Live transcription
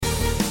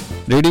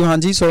Radio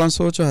ਹਾਂਜੀ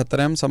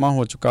 1674 ਸਮਾਂ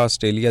ਹੋ ਚੁੱਕਾ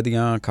ਆਸਟ੍ਰੇਲੀਆ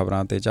ਦੀਆਂ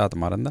ਖਬਰਾਂ 'ਤੇ ਝਾਤ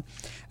ਮਾਰਨ ਦਾ।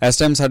 ਇਸ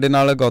ਟਾਈਮ ਸਾਡੇ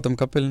ਨਾਲ ਗੌਤਮ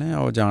ਕਪਿਲ ਨੇ।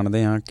 ਉਹ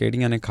ਜਾਣਦੇ ਹਾਂ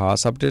ਕਿਹੜੀਆਂ ਨੇ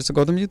ਖਾਸ ਅਪਡੇਟਸ।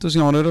 ਗੌਤਮ ਜੀ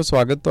ਤੁਸੀਂ ਆਉਣੇ ਰਹੋ,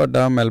 ਸਵਾਗਤ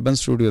ਤੁਹਾਡਾ ਮੈਲਬਨ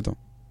ਸਟੂਡੀਓ ਤੋਂ।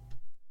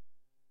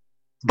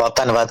 ਬਹੁਤ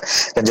ਧੰਨਵਾਦ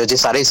ਰੰਜੋ ਜੀ।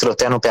 ਸਾਰੇ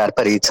ਸਰੋਤਿਆਂ ਨੂੰ ਪਿਆਰ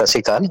ਭਰੀ ਸਤਿ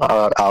ਸ਼੍ਰੀ ਅਕਾਲ।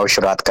 ਔਰ ਆਓ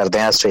ਸ਼ੁਰੂਆਤ ਕਰਦੇ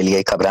ਹਾਂ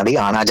ਆਸਟ੍ਰੇਲੀਆਈ ਖਬਰਾਂ ਦੀ।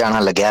 ਆਉਣਾ ਜਾਣਾ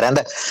ਲੱਗਿਆ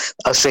ਰਹਿੰਦਾ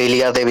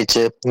ਆਸਟ੍ਰੇਲੀਆ ਦੇ ਵਿੱਚ,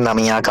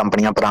 ਨਵੀਆਂ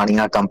ਕੰਪਨੀਆਂ,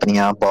 ਪੁਰਾਣੀਆਂ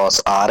ਕੰਪਨੀਆਂ,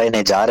 ਬੌਸ ਆ ਰਹੇ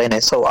ਨੇ, ਜਾ ਰਹੇ ਨੇ।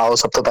 ਸੋ ਆਓ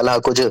ਸਭ ਤੋਂ ਪਹਿਲਾਂ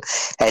ਕੁਝ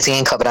ਐਸੀਆਂ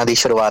ਹੀ ਖਬਰਾਂ ਦੀ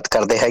ਸ਼ੁਰੂਆਤ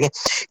ਕਰਦੇ ਹੈਗੇ।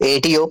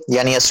 ATO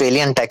ਯਾਨੀ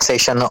ਆਸਟ੍ਰੇਲੀਅਨ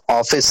ਟੈਕਸੇਸ਼ਨ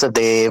ਆਫਿਸ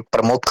ਦੇ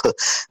ਪ੍ਰਮੁੱਖ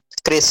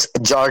ਕ੍ਰਿਸ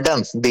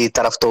ਜਾਰਡਨ ਦੀ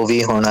ਤਰਫ ਤੋਂ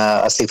ਵੀ ਹੁਣ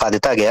ਅਸਤੀਫਾ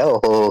ਦਿੱਤਾ ਗਿਆ।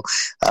 ਉਹ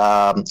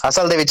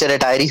ਅਸਲ ਦੇ ਵਿੱਚ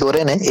ਰਿਟਾਇਰ ਹੀ ਹੋ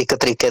ਰਹੇ ਨੇ, ਇੱਕ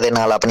ਤਰੀਕੇ ਦੇ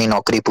ਨਾਲ ਆਪਣੀ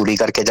ਨੌਕਰੀ ਪੂਰੀ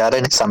ਕਰਕੇ ਜਾ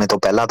ਰਹੇ ਨੇ। ਸਮੇਂ ਤੋਂ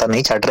ਪਹਿਲਾਂ ਤਾਂ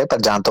ਨਹੀਂ ਛੱਡ ਰਹੇ, ਪਰ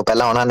ਜਾਣ ਤੋਂ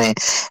ਪਹਿਲਾਂ ਉਹਨਾਂ ਨੇ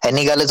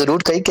ਇੰਨੀ ਗੱਲ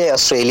ਜ਼ਰੂਰ ਕਹੀ ਕਿ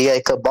ਆਸਟ੍ਰੇਲੀਆ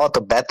ਇੱਕ ਬਹੁਤ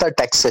ਬਿਹਤਰ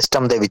ਟੈਕਸ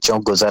ਸਿਸਟਮ ਦੇ ਵਿੱਚੋਂ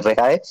ਗੁਜ਼ਰ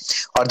ਰਿਹਾ ਹੈ।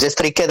 ਔਰ ਜਿਸ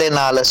ਤਰੀਕੇ ਦੇ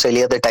ਨਾਲ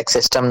ਆਸਟ੍ਰੇਲੀਆ ਦੇ ਟੈਕਸ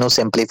ਸਿਸਟਮ ਨੂੰ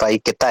ਸਿੰਪਲੀਫਾਈ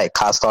ਕੀਤਾ ਹੈ,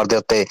 ਖਾਸ ਤੌਰ ਦੇ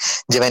ਉੱਤੇ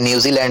ਜਿਵੇਂ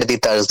ਨਿਊਜ਼ੀਲੈਂਡ ਦੀ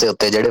ਤਰਜ਼ ਦੇ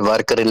ਉੱਤੇ ਜਿਹੜੇ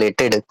ਵਰਕ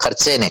ਰਿਲੇਟਿਡ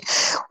ਖਰਚੇ ਨੇ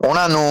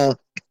ਉਹਨਾਂ ਨੂੰ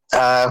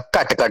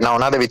ਘੱਟ ਕਰਨਾ,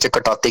 ਉਹਨਾਂ ਦੇ ਵਿੱਚ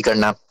ਕਟੌਤੀ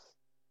ਕਰਨਾ,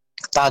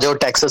 ਤਾਂ ਜੋ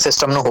ਟੈਕਸ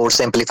ਸਿਸਟਮ ਨੂੰ ਹੋਰ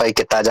ਸਿੰਪਲੀਫਾਈ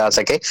ਕੀਤਾ ਜਾ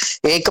ਸਕੇ,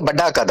 ਇਹ ਇੱਕ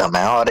ਵੱਡਾ ਕਦਮ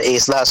ਹੈ। ਔਰ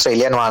ਇਸ ਦਾ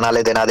ਆਸਟ੍ਰੇਲੀਆ ਨੂੰ ਆਉਣ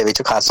ਵਾਲੇ ਦਿਨਾਂ ਦੇ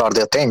ਵਿੱਚ ਖਾਸ ਤੌਰ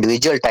ਦੇ ਉੱਤੇ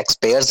ਇੰਡੀਵਿਜੂਅਲ ਟੈਕਸ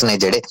ਪੇਅਰਸ ਨੇ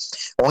ਜਿਹੜੇ,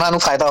 ਉਹਨਾਂ ਨੂੰ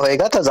ਫਾਇਦਾ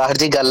ਹੋਏਗਾ। ਤਾਂ ਜ਼ਾਹਿਰ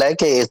ਜੀ ਗੱਲ ਹੈ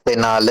ਕਿ ਇਸ ਦੇ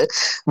ਨਾਲ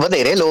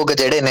ਵਧੇਰੇ ਲੋਕ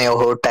ਜਿਹੜੇ ਨੇ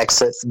ਉਹ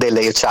ਟੈਕਸ ਦੇ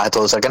ਲਈ ਉਤਸ਼ਾਹਿਤ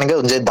ਹੋ ਸਕਣਗੇ।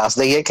 ਉਂਝ ਦੱਸ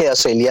ਦਈਏ ਕਿ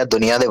ਆਸਟ੍ਰੇਲੀਆ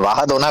ਦੁਨੀਆ ਦੇ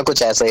ਵਾਹਦ ਉਹਨਾਂ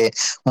ਕੁਝ ਐਸੇ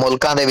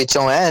ਮੁਲਕਾਂ ਦੇ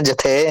ਵਿੱਚੋਂ ਹੈ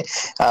ਜਿੱਥੇ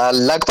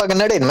ਲਗਭਗ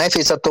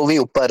 99% ਤੋਂ ਵੀ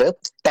ਉੱਪਰ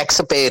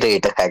ਟੈਕਸ ਪੇ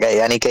ਰੇਟ ਹੈਗਾ।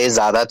 ਯਾਨੀ ਕਿ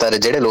ਜ਼ਿਆਦਾਤਰ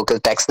ਜਿਹੜੇ ਲੋਕ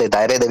ਟੈਕਸ ਦੇ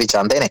ਦਾਇਰੇ ਦੇ ਵਿੱਚ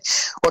ਆਉਂਦੇ ਨੇ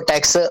ਉਹ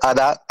ਟੈਕਸ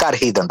ਅਦਾ ਕਰ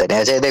ਹੀ ਦਿੰਦੇ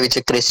ਨੇ। ਅਜੇ ਇਹਦੇ ਵਿੱਚ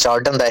ਕ੍ਰਿਸ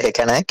ਜਾਰਡਨ ਦਾ ਇਹ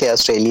ਕਹਿਣਾ ਹੈ ਕਿ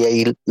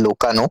ਆਸਟ੍ਰੇਲੀਆਈ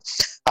ਲੋਕਾਂ ਨੂੰ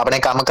ਆਪਣੇ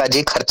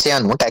ਕੰਮਕਾਜੀ ਖਰਚਿਆਂ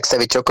ਨੂੰ ਟੈਕਸ ਦੇ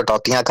ਵਿੱਚੋਂ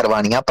ਕਟੌਤੀਆਂ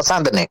ਕਰਵਾਉਣੀਆਂ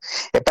ਪਸੰਦ ਨੇ।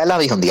 ਇਹ ਪਹਿਲਾਂ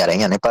ਵੀ ਹੁੰਦੀਆਂ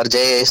ਰਹੀਆਂ ਨੇ, ਪਰ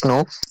ਜੇ ਇਸ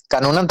ਨੂੰ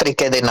ਕਾਨੂੰਨਨ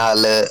ਤਰੀਕੇ ਦੇ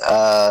ਨਾਲ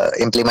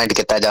ਇੰਪਲੀਮੈਂਟ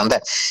ਕੀਤਾ ਜਾਂਦਾ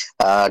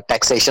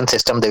ਟੈਕਸੇਸ਼ਨ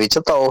ਸਿਸਟਮ ਦੇ ਵਿੱਚ,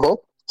 ਤਾਂ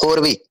ਉਹ ਹੋਰ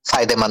ਵੀ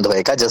ਫਾਇਦੇਮੰਦ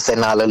ਹੋਏਗਾ, ਜਿਸ ਦੇ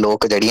ਨਾਲ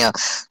ਲੋਕ ਜਿਹੜੀਆਂ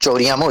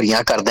ਚੋਰੀਆਂ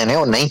ਮੋਰੀਆਂ ਕਰਦੇ ਨੇ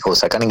ਉਹ ਨਹੀਂ ਹੋ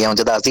ਸਕਣਗੀਆਂ।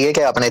 ਉਂਝ ਦੱਸ ਦਈਏ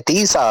ਕਿ ਆਪਣੇ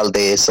 30 ਸਾਲ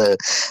ਦੇ ਇਸ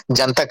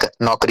ਜਨਤਕ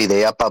ਨੌਕਰੀ ਦੇ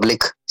ਜਾਂ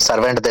ਪਬਲਿਕ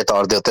ਸਰਵੈਂਟ ਦੇ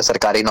ਤੌਰ ਦੇ ਉੱਤੇ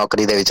ਸਰਕਾਰੀ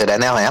ਨੌਕਰੀ ਦੇ ਵਿੱਚ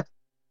ਰਹਿੰਦਿਆਂ ਹੋਇਆ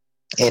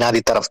ਇਹਨਾਂ ਦੀ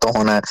ਤਰਫ ਤੋਂ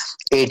ਹੁਣ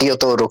ATO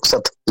ਤੋਂ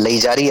ਰੁਖਸਤ ਲਈ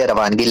ਜਾ ਰਹੀ ਹੈ,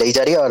 ਰਵਾਨਗੀ ਲਈ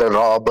ਜਾ ਰਹੀ ਹੈ। ਔਰ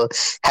ਰੌਬ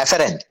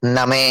ਹੈਫਰਨ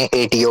ਨਵੇਂ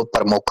ATO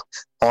ਪ੍ਰਮੁੱਖ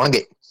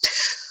ਹੋਣਗੇ।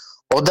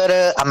 ਉਧਰ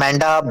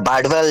ਅਮੈਂਡਾ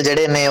ਬਾਰਡਵੈਲ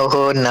ਜਿਹੜੇ ਨੇ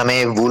ਉਹ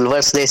ਨਵੇਂ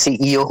ਵੂਲਵਰਸ ਦੇ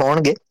CEO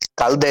ਹੋਣਗੇ।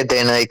 ਕੱਲ ਦੇ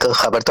ਦਿਨ ਇੱਕ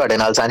ਖਬਰ ਤੁਹਾਡੇ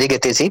ਨਾਲ ਸਾਂਝੀ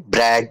ਕੀਤੀ ਸੀ।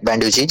 ਬ੍ਰੈਡ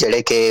ਬੈਂਡੂਜੀ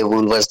ਜਿਹੜੇ ਕਿ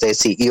ਵੂਲਵਰਸ ਦੇ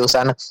CEO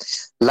ਸਨ,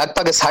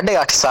 ਲਗਭਗ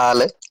 8.5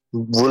 ਸਾਲ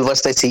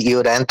ਵੂਲਵਰਸ ਦੇ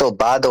CEO ਰਹਿਣ ਤੋਂ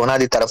ਬਾਅਦ ਉਹਨਾਂ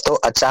ਦੀ ਤਰਫ ਤੋਂ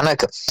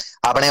ਅਚਾਨਕ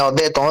ਆਪਣੇ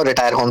ਅਹੁਦੇ ਤੋਂ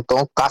ਰਿਟਾਇਰ ਹੋਣ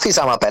ਤੋਂ ਕਾਫੀ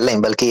ਸਮਾਂ ਪਹਿਲਾਂ ਹੀ,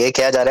 ਬਲਕਿ ਇਹ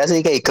ਕਿਹਾ ਜਾ ਰਿਹਾ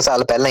ਸੀ ਕਿ 1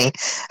 ਸਾਲ ਪਹਿਲਾਂ ਹੀ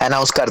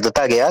ਅਨਾਉਂਸ ਕਰ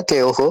ਦਿੱਤਾ ਗਿਆ ਕਿ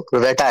ਉਹ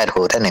ਰਿਟਾਇਰ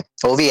ਹੋ ਰਹੇ ਨੇ।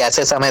 ਉਹ ਵੀ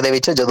ਐਸੇ ਸਮੇਂ ਦੇ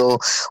ਵਿੱਚ ਜਦੋਂ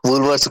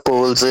ਵੂਲਵਰਸ,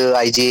 ਕੋਲਸ,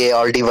 IGA,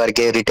 ਆਲਡੀ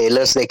ਵਰਗੇ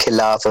ਰਿਟੇਲਰਸ ਦੇ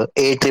ਖਿਲਾਫ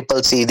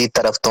ACCC ਦੀ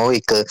ਤਰਫ ਤੋਂ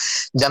ਇੱਕ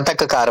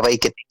ਜਨਤਕ ਕਾਰਵਾਈ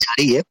ਕੀਤੀ ਜਾ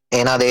ਰਹੀ ਹੈ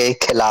ਇਹਨਾਂ ਦੇ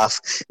ਖਿਲਾਫ,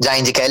 ਜਾਂ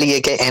ਇੰਝ ਕਹਿ ਲਈਏ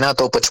ਕਿ ਇਹਨਾਂ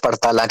ਤੋਂ ਪੁੱਛ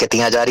ਪੜਤਾਲਾਂ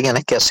ਕੀਤੀਆਂ ਜਾ ਰਹੀਆਂ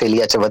ਨੇ ਕਿ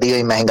ਆਸਟ੍ਰੇਲੀਆ 'ਚ ਵਧੀ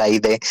ਹੋਈ ਮਹਿੰਗਾਈ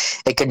ਦੇ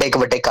ਕਿੱਡੇ ਕੁ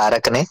ਵੱਡੇ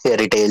ਕਾਰਕ ਨੇ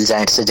ਰਿਟੇਲ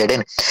ਜਾਇੰਟਸ ਜਿਹੜੇ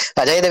ਨੇ।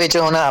 ਅਜੇ ਇਹਦੇ ਵਿੱਚ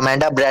ਹੁਣ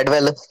ਅਮੈਂਡਾ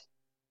ਬ੍ਰੈਡਵੈਲ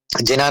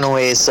ਜਿਨ੍ਹਾਂ ਨੂੰ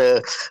ਇਸ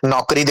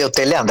ਨੌਕਰੀ ਦੇ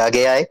ਉੱਤੇ ਲਿਆਂਦਾ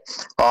ਗਿਆ ਹੈ,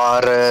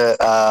 ਔਰ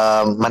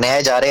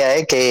ਮੰਨਿਆ ਜਾ ਰਿਹਾ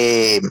ਹੈ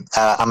ਕਿ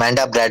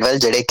ਅਮੈਂਡਾ ਬ੍ਰੈਡਵੈਲ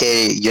ਜਿਹੜੇ ਕਿ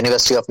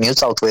university of new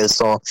south Wales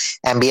ਤੋਂ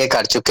MBA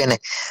ਕਰ ਚੁੱਕੇ ਨੇ,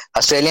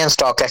 ਆਸਟ੍ਰੇਲੀਅਨ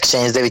ਸਟਾਕ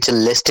ਐਕਸਚੇਂਜ ਦੇ ਵਿੱਚ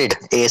ਲਿਸਟਡ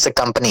ਇਸ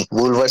ਕੰਪਨੀ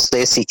ਵੂਲਵਰਸ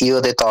ਦੇ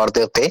CEO ਦੇ ਤੌਰ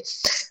ਦੇ ਉੱਤੇ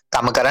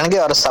ਕੰਮ ਕਰਨਗੇ।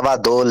 ਔਰ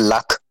 2.25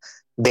 ਲੱਖ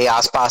ਦੇ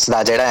ਆਸ-ਪਾਸ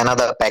ਦਾ ਜਿਹੜਾ ਇਹਨਾਂ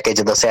ਦਾ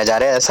ਪੈਕੇਜ ਦੱਸਿਆ ਜਾ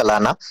ਰਿਹਾ ਹੈ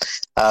ਸਾਲਾਨਾ।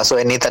 ਸੋ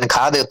ਇੰਨੀ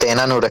ਤਨਖਾਹ ਦੇ ਉੱਤੇ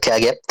ਇਹਨਾਂ ਨੂੰ ਰੱਖਿਆ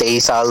ਗਿਆ। 30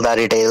 ਸਾਲ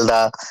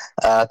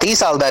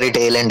ਦਾ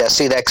ਰਿਟੇਲ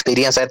ਇੰਡਸਟਰੀ ਦਾ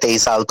ਐਕਸਪੀਰੀਅੰਸ ਹੈ। 23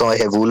 ਸਾਲ ਤੋਂ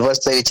ਇਹ ਵੂਲਵਰਸ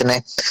ਦੇ ਵਿੱਚ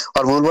ਨੇ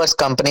ਔਰ ਵੂਲਵਰਸ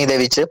ਕੰਪਨੀ ਦੇ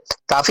ਵਿੱਚ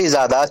ਕਾਫੀ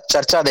ਜ਼ਿਆਦਾ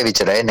ਚਰਚਾ ਦੇ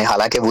ਵਿੱਚ ਰਹੇ ਨੇ।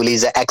 ਹਾਲਾਂਕਿ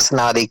ਵੂਲੀਜ਼ ਐਕਸ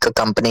ਨਾਂ ਦੀ ਇੱਕ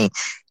ਕੰਪਨੀ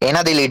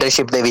ਇਹਨਾਂ ਦੀ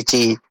ਲੀਡਰਸ਼ਿਪ ਦੇ ਵਿੱਚ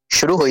ਹੀ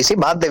ਸ਼ੁਰੂ ਹੋਈ ਸੀ,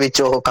 ਬਾਅਦ ਦੇ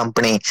ਵਿੱਚ ਉਹ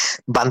ਕੰਪਨੀ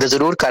ਬੰਦ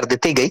ਜ਼ਰੂਰ ਕਰ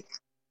ਦਿੱਤੀ ਗਈ,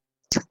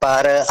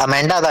 ਪਰ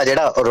ਅਮੈਂਡਾ ਦਾ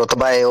ਜਿਹੜਾ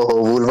ਰੁਤਬਾ ਹੈ ਉਹ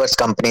ਵੂਲਵਰਸ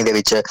ਕੰਪਨੀ ਦੇ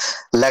ਵਿੱਚ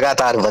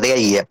ਲਗਾਤਾਰ ਵਧਿਆ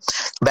ਹੀ ਹੈ।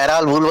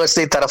 ਬਹਰਹਾਲ ਵੂਲਵਰਸ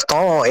ਦੀ ਤਰਫ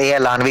ਤੋਂ ਇਹ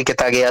ਐਲਾਨ ਵੀ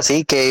ਕੀਤਾ ਗਿਆ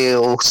ਸੀ ਕਿ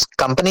ਉਸ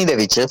ਕੰਪਨੀ ਦੇ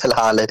ਵਿੱਚ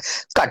ਫਿਲਹਾਲ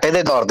ਘਾਟੇ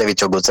ਦੇ ਦੌਰ ਦੇ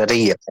ਵਿੱਚੋਂ ਗੁਜ਼ਰ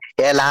ਰਹੀ ਹੈ।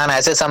 ਇਹ ਐਲਾਨ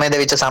ਐਸੇ ਸਮੇਂ ਦੇ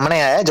ਵਿੱਚ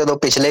ਸਾਹਮਣੇ ਆਇਆ ਜਦੋਂ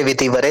ਪਿਛਲੇ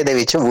ਵਿੱਤੀ ਵਰ੍ਹੇ ਦੇ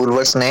ਵਿੱਚ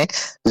ਵੂਲਵਰਸ ਨੇ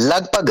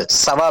ਲਗਭਗ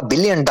 $1.25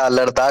 ਬਿਲੀਅਨ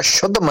ਦਾ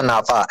ਸ਼ੁੱਧ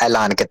ਮੁਨਾਫਾ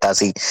ਐਲਾਨ ਕੀਤਾ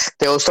ਸੀ,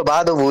 ਤੇ ਉਸ ਤੋਂ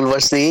ਬਾਅਦ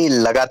ਵੂਲਵਰਸ ਦੀ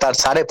ਲਗਾਤਾਰ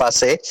ਸਾਰੇ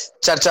ਪਾਸੇ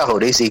ਚਰਚਾ ਹੋ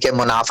ਰਹੀ ਸੀ ਕਿ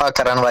ਮੁਨਾਫਾ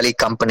ਕਰਨ ਵਾਲੀ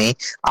ਕੰਪਨੀ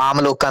ਆਮ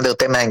ਲੋਕਾਂ ਦੇ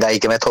ਉੱਤੇ ਮਹਿੰਗਾਈ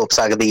ਕਿਵੇਂ ਥੋਪ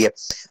ਸਕਦੀ ਹੈ।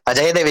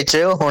 ਅਜਿਹੇ ਦੇ ਵਿੱਚ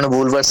ਹੁਣ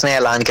ਵੂਲਵਰਸ ਨੇ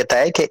ਐਲਾਨ ਕੀਤਾ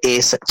ਹੈ ਕਿ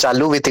ਇਸ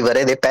ਚਾਲੂ ਵਿੱਤੀ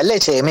ਵਰ੍ਹੇ ਦੇ ਪਹਿਲੇ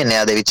 6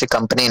 ਮਹੀਨਿਆਂ ਦੇ ਵਿੱਚ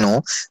ਕੰਪਨੀ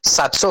ਨੂੰ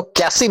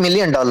 $781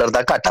 ਮਿਲੀਅਨ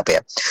ਦਾ ਘਾਟਾ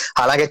ਪਿਆ।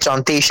 ਹਾਲਾਂਕਿ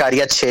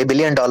 $34.6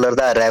 ਬਿਲੀਅਨ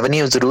ਦਾ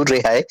ਰੈਵਨਿਊ ਜ਼ਰੂਰ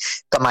ਰਿਹਾ ਹੈ,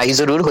 ਕਮਾਈ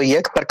ਜ਼ਰੂਰ ਹੋਈ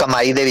ਹੈ, ਪਰ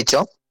ਕਮਾਈ ਦੇ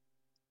ਵਿੱਚੋਂ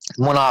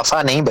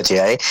ਮੁਨਾਫਾ ਨਹੀਂ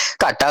ਬਚਿਆ ਹੈ,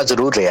 ਘਾਟਾ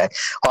ਜ਼ਰੂਰ ਰਿਹਾ ਹੈ।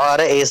 ਔਰ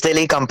ਇਸ ਦੇ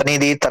ਲਈ ਕੰਪਨੀ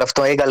ਦੀ ਤਰਫ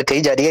ਤੋਂ ਇਹ ਗੱਲ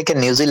ਕਹੀ ਜਾ ਰਹੀ ਹੈ ਕਿ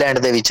ਨਿਊਜ਼ੀਲੈਂਡ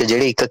ਦੇ ਵਿੱਚ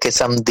ਜਿਹੜੀ ਇੱਕ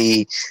ਕਿਸਮ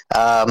ਦੀ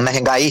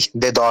ਮਹਿੰਗਾਈ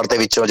ਦੇ ਦੌਰ ਦੇ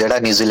ਵਿੱਚੋਂ ਜਿਹੜਾ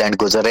ਨਿਊਜ਼ੀਲੈਂਡ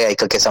ਗੁਜ਼ਰ ਰਿਹਾ,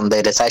 ਇੱਕ ਕਿਸਮ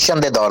ਦੇ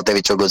ਰਿਸੈਸ਼ਨ ਦੇ ਦੌਰ ਦੇ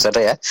ਵਿੱਚੋਂ ਗੁਜ਼ਰ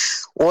ਰਿਹਾ,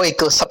 ਉਹ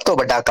ਇੱਕ ਸਭ ਤੋਂ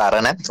ਵੱਡਾ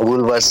ਕਾਰਨ ਹੈ।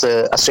 ਵੂਲਵਰਸ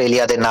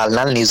ਆਸਟ੍ਰੇਲੀਆ ਦੇ ਨਾਲ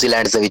ਨਾਲ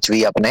ਨਿਊਜ਼ੀਲੈਂਡ ਦੇ ਵਿੱਚ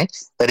ਵੀ ਆਪਣੇ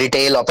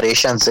ਰਿਟੇਲ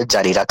ਆਪਰੇਸ਼ਨਸ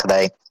ਜਾਰੀ ਰੱਖਦਾ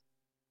ਹੈ।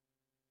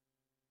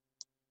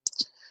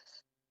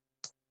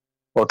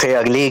 ਉੱਥੇ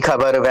ਅਗਲੀ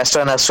ਖਬਰ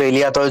ਵੈਸਟਰਨ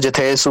ਆਸਟ੍ਰੇਲੀਆ ਤੋਂ,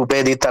 ਜਿੱਥੇ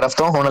ਸੂਬੇ ਦੀ ਤਰਫ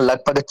ਤੋਂ ਹੁਣ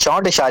ਲਗਭਗ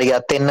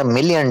 $64.3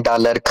 ਮਿਲੀਅਨ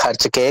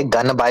ਖਰਚ ਕੇ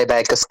ਗਨ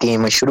ਬਾਇਬੈਕ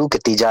ਸਕੀਮ ਸ਼ੁਰੂ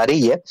ਕੀਤੀ ਜਾ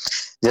ਰਹੀ ਹੈ,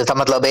 ਜਿਸਦਾ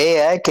ਮਤਲਬ ਇਹ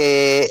ਹੈ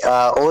ਕਿ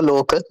ਉਹ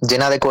ਲੋਕ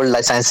ਜਿਨ੍ਹਾਂ ਦੇ ਕੋਲ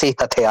ਲਾਇਸੈਂਸੀ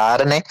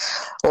ਹਥਿਆਰ ਨੇ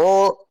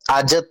ਉਹ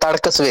ਅੱਜ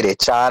ਤੜਕ ਸਵੇਰੇ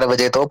 4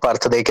 ਵਜੇ ਤੋਂ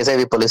ਪਰਥ ਦੇ ਕਿਸੇ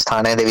ਵੀ ਪੁਲਿਸ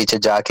ਥਾਣੇ ਦੇ ਵਿੱਚ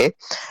ਜਾ ਕੇ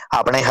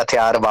ਆਪਣੇ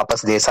ਹਥਿਆਰ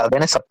ਵਾਪਸ ਦੇ ਸਕਦੇ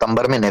ਨੇ।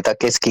 ਸਤੰਬਰ ਮਹੀਨੇ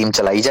ਤੱਕ ਇਹ ਸਕੀਮ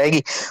ਚਲਾਈ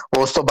ਜਾਏਗੀ।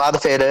 ਉਸ ਤੋਂ ਬਾਅਦ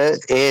ਫਿਰ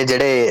ਇਹ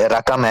ਜਿਹੜੇ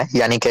ਰਕਮ ਹੈ,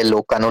 ਯਾਨੀ ਕਿ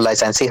ਲੋਕਾਂ ਨੂੰ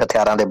ਲਾਇਸੈਂਸੀ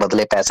ਹਥਿਆਰਾਂ ਦੇ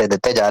ਬਦਲੇ ਪੈਸੇ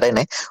ਦਿੱਤੇ ਜਾ ਰਹੇ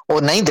ਨੇ,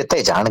 ਉਹ ਨਹੀਂ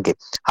ਦਿੱਤੇ ਜਾਣਗੇ।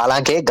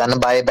 ਹਾਲਾਂਕਿ ਗਨ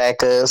ਬਾਏ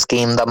ਬੈਕ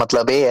ਸਕੀਮ ਦਾ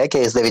ਮਤਲਬ ਇਹ ਹੈ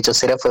ਕਿ ਇਸ ਦੇ ਵਿੱਚ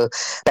ਸਿਰਫ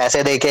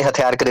ਪੈਸੇ ਦੇ ਕੇ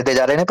ਹਥਿਆਰ ਖਰੀਦੇ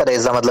ਜਾ ਰਹੇ ਨੇ, ਪਰ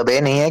ਇਸ ਦਾ ਮਤਲਬ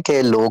ਇਹ ਨਹੀਂ ਹੈ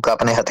ਕਿ ਲੋਕ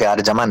ਆਪਣੇ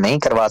ਹਥਿਆਰ ਜਮ੍ਹਾਂ ਨਹੀਂ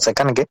ਕਰਵਾ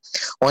ਸਕਣਗੇ।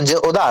 ਉਂਝ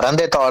ਉਦਾਹਰਨ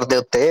ਦੇ ਤੌਰ ਦੇ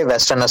ਉੱਤੇ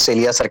ਵੈਸਟਰਨ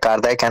ਆਸਟ੍ਰੇਲੀਆ ਸਰਕਾਰ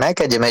ਦਾ ਇਹ ਕਹਿਣਾ ਹੈ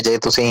ਕਿ ਜਿਵੇਂ ਜੇ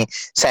ਤੁਸੀਂ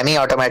ਸੈਮੀ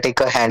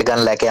ਆਟੋਮੈਟਿਕ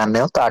ਹੈਂਡਗਨ ਲੈ ਕੇ ਆਉਂਦੇ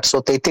ਹੋ ਤਾਂ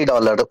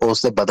 $833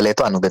 ਉਸ ਦੇ ਬਦਲੇ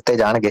ਤੁਹਾਨੂੰ ਦਿੱਤੇ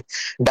ਜਾਣਗੇ।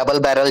 ਡਬਲ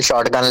ਬੈਰਲ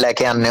ਸ਼ਾਟਗਨ ਲੈ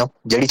ਕੇ ਆਉਂਦੇ ਹੋ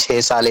ਜਿਹੜੀ 6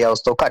 ਸਾਲ ਜਾਂ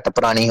ਉਸ ਤੋਂ ਘੱਟ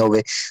ਪੁਰਾਣੀ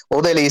ਹੋਵੇ,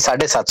 ਉਹਦੇ ਲਈ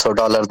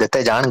 $750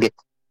 ਦਿੱਤੇ ਜਾਣਗੇ।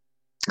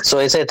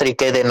 ਸੋ ਇਸੇ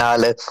ਤਰੀਕੇ ਦੇ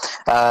ਨਾਲ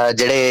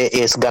ਜਿਹੜੇ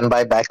ਇਸ ਗਨ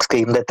ਬਾਏ ਬੈਕ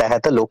ਸਕੀਮ ਦੇ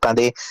ਤਹਿਤ ਲੋਕਾਂ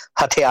ਦੇ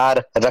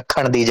ਹਥਿਆਰ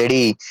ਰੱਖਣ ਦੀ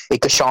ਜਿਹੜੀ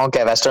ਇੱਕ ਸ਼ੌਂਕ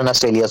ਹੈ ਵੈਸਟਰਨ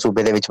ਆਸਟ੍ਰੇਲੀਆ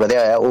ਸੂਬੇ ਦੇ ਵਿੱਚ ਵਧਿਆ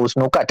ਹੋਇਆ, ਉਸ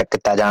ਨੂੰ ਘੱਟ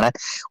ਕੀਤਾ ਜਾਣਾ।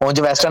 ਉਂਝ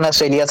ਵੈਸਟਰਨ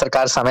ਆਸਟ੍ਰੇਲੀਆ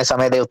ਸਰਕਾਰ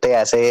ਸਮੇਂ-ਸਮੇਂ ਦੇ ਉੱਤੇ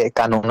ਐਸੇ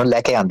ਕਾਨੂੰਨ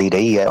ਲੈ ਕੇ ਆਂਦੀ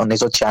ਰਹੀ ਹੈ।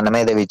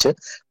 1996 ਦੇ ਵਿੱਚ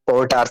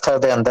ਪੋਰਟ ਆਰਥਰ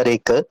ਦੇ ਅੰਦਰ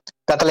ਇੱਕ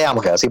ਕਤਲੇਆਮ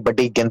ਹੋਇਆ ਸੀ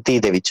ਵੱਡੀ ਗਿਣਤੀ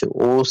ਦੇ ਵਿੱਚ।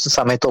 ਉਸ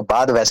ਸਮੇਂ ਤੋਂ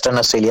ਬਾਅਦ ਵੈਸਟਰਨ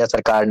ਆਸਟ੍ਰੇਲੀਆ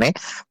ਸਰਕਾਰ ਨੇ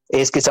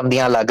ਇਸ ਕਿਸਮ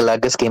ਦੀਆਂ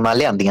ਅਲੱਗ-ਅਲੱਗ ਸਕੀਮਾਂ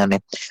ਲਿਆਂਦੀਆਂ ਨੇ।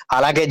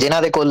 ਹਾਲਾਂਕਿ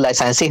ਜਿਨ੍ਹਾਂ ਦੇ ਕੋਲ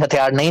ਲਾਇਸੈਂਸੀ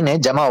ਹਥਿਆਰ ਨਹੀਂ ਨੇ,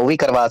 ਜਮ੍ਹਾਂ ਉਹ ਵੀ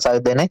ਕਰਵਾ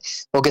ਸਕਦੇ ਨੇ,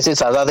 ਉਹ ਕਿਸੇ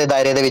ਸਜ਼ਾ ਦੇ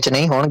ਦਾਇਰੇ ਦੇ ਵਿੱਚ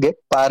ਨਹੀਂ ਹੋਣਗੇ।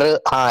 ਪਰ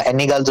ਹਾਂ,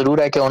 ਇੰਨੀ ਗੱਲ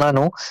ਜ਼ਰੂਰ ਹੈ ਕਿ ਉਹਨਾਂ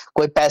ਨੂੰ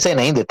ਕੋਈ ਪੈਸੇ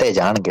ਨਹੀਂ ਦਿੱਤੇ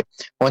ਜਾਣਗੇ।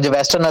 ਉਂਝ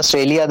ਵੈਸਟਰਨ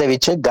ਆਸਟ੍ਰੇਲੀਆ ਦੇ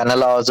ਵਿੱਚ ਗਨ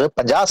ਲਾਜ਼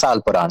 50 ਸਾਲ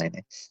ਪੁਰਾਣੇ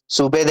ਨੇ।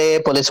 ਸੂਬੇ ਦੇ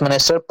ਪੁਲਿਸ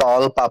ਮਿਨਿਸਟਰ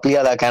ਪੌਲ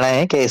ਪਾਪਲੀਆ ਦਾ ਕਹਿਣਾ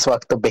ਹੈ ਕਿ ਇਸ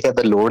ਵਕਤ ਬੇਹੱਦ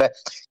ਲੋੜ ਹੈ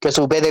ਕਿ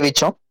ਸੂਬੇ ਦੇ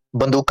ਵਿੱਚੋਂ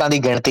ਬੰਦੂਕਾਂ ਦੀ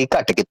ਗਿਣਤੀ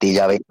ਘੱਟ ਕੀਤੀ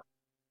ਜਾਵੇ।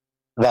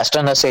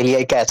 ਵੈਸਟਰਨ ਆਸਟ੍ਰੇਲੀਆ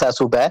ਇੱਕ ਐਸਾ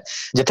ਸੂਬਾ ਹੈ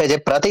ਜਿੱਥੇ ਜੇ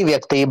ਪ੍ਰਤੀ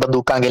ਵਿਅਕਤੀ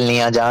ਬੰਦੂਕਾਂ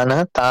ਗਿਣਨੀਆਂ ਜਾਣ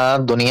ਤਾਂ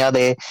ਦੁਨੀਆ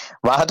ਦੇ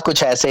ਵਾਹਦ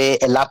ਕੁਝ ਐਸੇ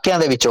ਇਲਾਕਿਆਂ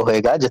ਦੇ ਵਿੱਚੋਂ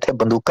ਹੋਏਗਾ ਜਿੱਥੇ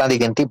ਬੰਦੂਕਾਂ ਦੀ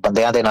ਗਿਣਤੀ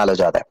ਬੰਦਿਆਂ ਦੇ ਨਾਲੋਂ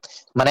ਜ਼ਿਆਦਾ ਹੈ।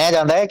 ਮੰਨਿਆ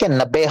ਜਾਂਦਾ ਹੈ ਕਿ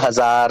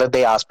 90,000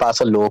 ਦੇ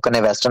ਆਸ-ਪਾਸ ਲੋਕ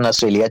ਨੇ ਵੈਸਟਰਨ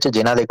ਆਸਟ੍ਰੇਲੀਆ 'ਚ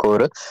ਜਿਨ੍ਹਾਂ ਦੇ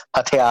ਕੋਲ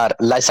ਹਥਿਆਰ,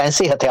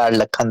 ਲਾਇਸੈਂਸੀ ਹਥਿਆਰ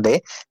ਰੱਖਣ ਦੇ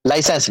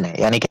ਲਾਇਸੈਂਸ ਨੇ,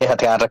 ਯਾਨੀ ਕਿ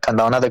ਹਥਿਆਰ ਰੱਖਣ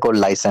ਦਾ ਉਹਨਾਂ ਦੇ ਕੋਲ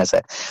ਲਾਇਸੈਂਸ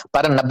ਹੈ।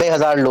 ਪਰ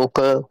 90,000 ਲੋਕ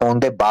ਹੋਣ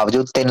ਦੇ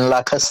ਬਾਵਜੂਦ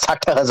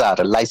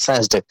 3,60,000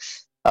 ਲਾਇਸੈਂਸਡ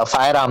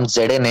ਫਾਇਰ ਆਰਮਸ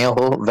ਜਿਹੜੇ ਨੇ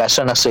ਉਹ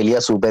ਵੈਸਟਰਨ ਆਸਟ੍ਰੇਲੀਆ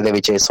ਸੂਬੇ ਦੇ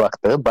ਵਿੱਚ ਇਸ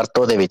ਵਕਤ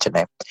ਵਰਤੋਂ ਦੇ ਵਿੱਚ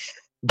ਨੇ।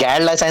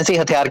 ਗੈਰ ਲਾਇਸੈਂਸੀ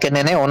ਹਥਿਆਰ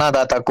ਕਿੰਨੇ ਨੇ ਉਹਨਾਂ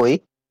ਦਾ ਤਾਂ ਕੋਈ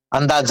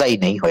ਅੰਦਾਜ਼ਾ ਹੀ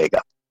ਨਹੀਂ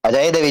ਹੋਏਗਾ।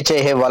 ਅਜਿਹੇ ਦੇ ਵਿੱਚ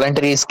ਇਹ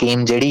ਵਾਲੰਟਰੀ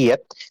ਸਕੀਮ ਜਿਹੜੀ ਹੈ,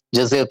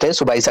 ਜਿਸ ਦੇ ਉੱਤੇ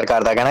ਸੂਬਾਈ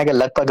ਸਰਕਾਰ ਦਾ ਕਹਿਣਾ ਹੈ ਕਿ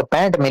ਲਗਭਗ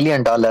 $65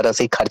 ਮਿਲੀਅਨ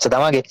ਅਸੀਂ ਖਰਚ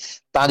ਦੇਵਾਂਗੇ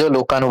ਤਾਂ ਜੋ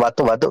ਲੋਕਾਂ ਨੂੰ ਵੱਧ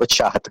ਤੋਂ ਵੱਧ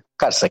ਉਤਸ਼ਾਹਿਤ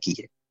ਕਰ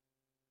ਸਕੀਏ।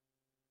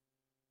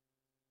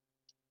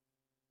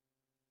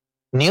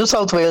 ਨਿਊ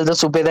ਸਾਊਥ ਵੇਲਜ਼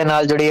ਸੂਬੇ ਦੇ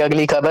ਨਾਲ ਜੁੜੀ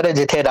ਅਗਲੀ ਖਬਰ ਹੈ,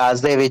 ਜਿੱਥੇ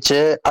ਰਾਜ ਦੇ ਵਿੱਚ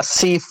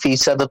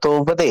 80% ਤੋਂ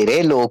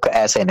ਵਧੇਰੇ ਲੋਕ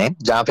ਐਸੇ ਨੇ,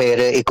 ਜਾਂ ਫਿਰ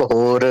ਇੱਕ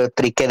ਹੋਰ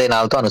ਤਰੀਕੇ ਦੇ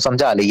ਨਾਲ ਤੁਹਾਨੂੰ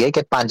ਸਮਝਾ ਲਈਏ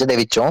ਕਿ 5 ਦੇ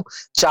ਵਿੱਚੋਂ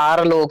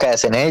 4 ਲੋਕ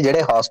ਐਸੇ ਨੇ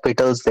ਜਿਹੜੇ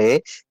ਹਸਪੀਟਲਸ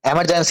ਦੇ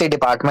ਐਮਰਜੈਂਸੀ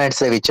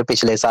ਡਿਪਾਰਟਮੈਂਟਸ ਦੇ ਵਿੱਚ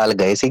ਪਿਛਲੇ ਸਾਲ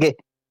ਗਏ ਸੀਗੇ,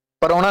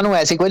 ਪਰ ਉਹਨਾਂ ਨੂੰ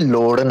ਐਸੀ ਕੋਈ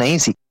ਲੋੜ ਨਹੀਂ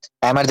ਸੀ।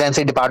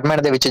 ਐਮਰਜੈਂਸੀ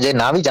ਡਿਪਾਰਟਮੈਂਟ ਦੇ ਵਿੱਚ ਜੇ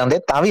ਨਾ ਵੀ ਜਾਂਦੇ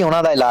ਤਾਂ ਵੀ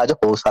ਉਹਨਾਂ ਦਾ ਇਲਾਜ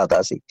ਹੋ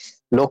ਸਕਦਾ ਸੀ।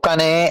 ਲੋਕਾਂ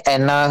ਨੇ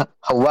ਇੰਨਾ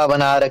ਹਵਾ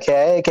ਬਣਾ ਰੱਖਿਆ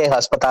ਹੈ ਕਿ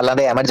ਹਸਪਤਾਲਾਂ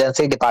ਦੇ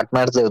ਐਮਰਜੈਂਸੀ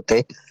ਡਿਪਾਰਟਮੈਂਟਸ ਦੇ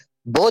ਉੱਤੇ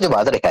ਬੋਝ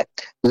ਵੱਧ ਰਿਹਾ ਹੈ।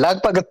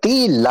 ਲਗਭਗ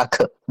 30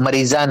 ਲੱਖ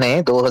ਮਰੀਜ਼ਾਂ ਨੇ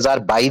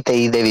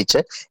 2022-23 ਦੇ ਵਿੱਚ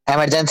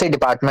ਐਮਰਜੈਂਸੀ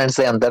ਡਿਪਾਰਟਮੈਂਟਸ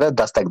ਦੇ ਅੰਦਰ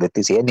ਦਸਤਕ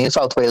ਦਿੱਤੀ ਸੀ। ਨਿਊ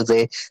ਸਾਊਥ ਵੇਲਜ਼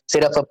ਦੇ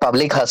ਸਿਰਫ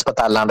ਪਬਲਿਕ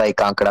ਹਸਪਤਾਲਾਂ ਦਾ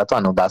ਇੱਕ ਅੰਕੜਾ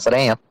ਤੁਹਾਨੂੰ ਦੱਸ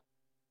ਰਹੇ ਹਾਂ,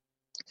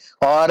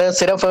 ਔਰ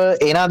ਸਿਰਫ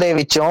ਇਹਨਾਂ ਦੇ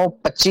ਵਿੱਚੋਂ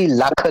 25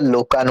 ਲੱਖ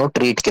ਲੋਕਾਂ ਨੂੰ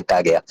ਟ੍ਰੀਟ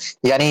ਕੀਤਾ ਗਿਆ,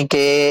 ਯਾਨੀ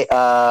ਕਿ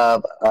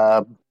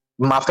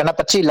ਮਾਫ ਕਰਨਾ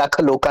 25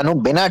 ਲੱਖ ਲੋਕਾਂ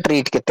ਨੂੰ ਬਿਨਾਂ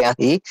ਟ੍ਰੀਟ ਕੀਤਿਆਂ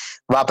ਹੀ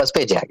ਵਾਪਸ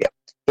ਭੇਜਿਆ ਗਿਆ।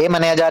 ਇਹ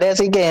ਮੰਨਿਆ ਜਾ ਰਿਹਾ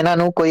ਸੀ ਕਿ ਇਹਨਾਂ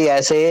ਨੂੰ ਕੋਈ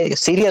ਐਸੇ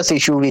ਸੀਰੀਅਸ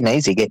ਇਸ਼ੂ ਵੀ ਨਹੀਂ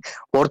ਸੀਗੇ।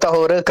 ਹੋਰ ਤਾਂ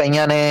ਹੋਰ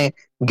ਕਈਆਂ ਨੇ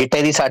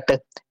ਗਿੱਟੇ ਦੀ ਸੱਟ,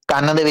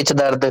 ਕੰਨ ਦੇ ਵਿੱਚ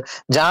ਦਰਦ,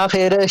 ਜਾਂ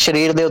ਫਿਰ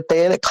ਸਰੀਰ ਦੇ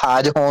ਉੱਤੇ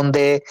ਖਾਜ ਹੋਣ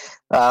ਦੇ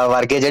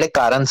ਵਰਗੇ ਜਿਹੜੇ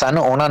ਕਾਰਨ ਸਨ,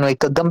 ਉਹਨਾਂ ਨੂੰ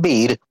ਇੱਕ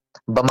ਗੰਭੀਰ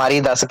ਬਿਮਾਰੀ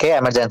ਦੱਸ ਕੇ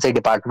ਐਮਰਜੈਂਸੀ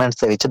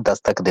ਡਿਪਾਰਟਮੈਂਟਸ ਦੇ ਵਿੱਚ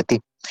ਦਸਤਕ ਦਿੱਤੀ।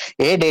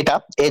 ਇਹ ਡੇਟਾ,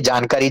 ਇਹ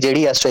ਜਾਣਕਾਰੀ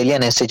ਜਿਹੜੀ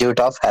Australian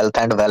institute of health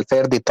and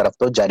welfare ਦੀ ਤਰਫ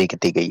ਤੋਂ ਜਾਰੀ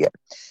ਕੀਤੀ ਗਈ ਹੈ,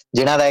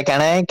 ਜਿਨ੍ਹਾਂ ਦਾ ਇਹ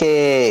ਕਹਿਣਾ ਹੈ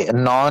ਕਿ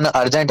ਨਾਨ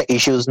ਅਰਜੈਂਟ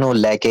ਇਸ਼ੂਜ਼ ਨੂੰ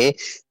ਲੈ ਕੇ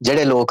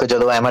ਜਿਹੜੇ ਲੋਕ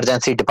ਜਦੋਂ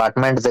ਐਮਰਜੈਂਸੀ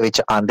ਡਿਪਾਰਟਮੈਂਟ ਦੇ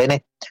ਵਿੱਚ ਆਉਂਦੇ ਨੇ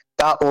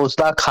ਤਾਂ ਉਸ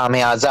ਦਾ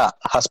ਖਾਮਿਆਜ਼ਾ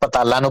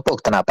ਹਸਪਤਾਲਾਂ ਨੂੰ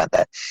ਭੁਗਤਣਾ ਪੈਂਦਾ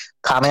ਹੈ।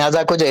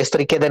 ਖਾਮਿਆਜ਼ਾ ਕੁਝ ਇਸ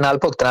ਤਰੀਕੇ ਦੇ ਨਾਲ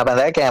ਭੁਗਤਣਾ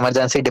ਪੈਂਦਾ ਹੈ ਕਿ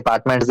ਐਮਰਜੈਂਸੀ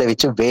ਡਿਪਾਰਟਮੈਂਟ ਦੇ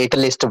ਵਿੱਚ ਵੇਟ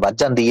ਲਿਸਟ ਵੱਧ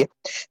ਜਾਂਦੀ ਹੈ।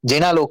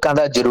 ਜਿਨ੍ਹਾਂ ਲੋਕਾਂ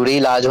ਦਾ ਜ਼ਰੂਰੀ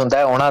ਇਲਾਜ ਹੁੰਦਾ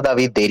ਹੈ ਉਹਨਾਂ ਦਾ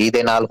ਵੀ ਦੇਰੀ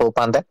ਦੇ ਨਾਲ ਹੋ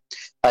ਪਾਉਂਦਾ।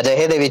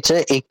 ਅਜਿਹੇ ਦੇ ਵਿੱਚ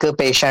ਇੱਕ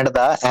ਪੇਸ਼ੈਂਟ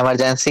ਦਾ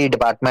ਐਮਰਜੈਂਸੀ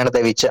ਡਿਪਾਰਟਮੈਂਟ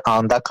ਦੇ ਵਿੱਚ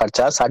ਆਉਣ ਦਾ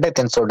ਖਰਚਾ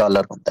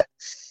 $350 ਹੁੰਦਾ ਹੈ।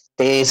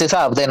 ਤੇ ਇਸ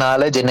ਹਿਸਾਬ ਦੇ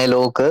ਨਾਲ ਜਿੰਨੇ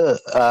ਲੋਕ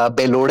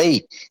ਬੇਲੋੜੇ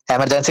ਹੀ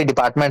ਐਮਰਜੈਂਸੀ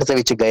ਡਿਪਾਰਟਮੈਂਟ ਦੇ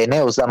ਵਿੱਚ ਗਏ ਨੇ,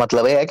 ਉਸ ਦਾ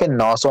ਮਤਲਬ ਇਹ ਹੈ ਕਿ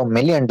 $900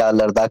 ਮਿਲੀਅਨ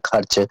ਦਾ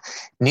ਖਰਚ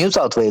ਨਿਊ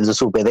ਸਾਊਥ ਵੇਲਜ਼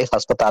ਸੂਬੇ ਦੇ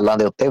ਹਸਪਤਾਲਾਂ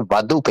ਦੇ ਉੱਤੇ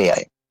ਵਾਧੂ ਪਿਆ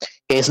ਹੈ।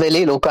 ਇਸ ਦੇ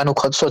ਲਈ ਲੋਕਾਂ ਨੂੰ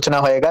ਖੁਦ ਸੋਚਣਾ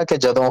ਹੋਏਗਾ ਕਿ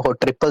ਜਦੋਂ ਉਹ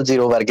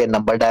 000 ਵਰਗੇ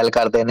ਨੰਬਰ ਡਾਇਲ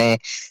ਕਰਦੇ ਨੇ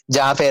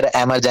ਜਾਂ ਫਿਰ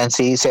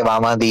ਐਮਰਜੈਂਸੀ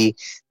ਸੇਵਾਵਾਂ ਦੀ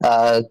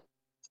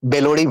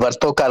ਬੇਲੋੜੀ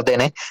ਵਰਤੋਂ ਕਰਦੇ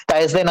ਨੇ, ਤਾਂ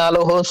ਇਸ ਦੇ ਨਾਲ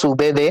ਉਹ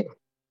ਸੂਬੇ ਦੇ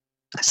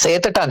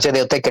ਸਿਹਤ ਢਾਂਚੇ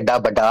ਦੇ ਉੱਤੇ ਕਿੱਡਾ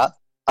ਵੱਡਾ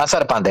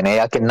ਅਸਰ ਪਾਉਂਦੇ ਨੇ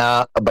ਜਾਂ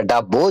ਕਿੰਨਾ ਵੱਡਾ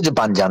ਬੋਝ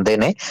ਬਣ ਜਾਂਦੇ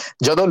ਨੇ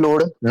ਜਦੋਂ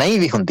ਲੋੜ ਨਹੀਂ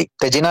ਵੀ ਹੁੰਦੀ।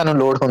 ਤੇ ਜਿਨ੍ਹਾਂ ਨੂੰ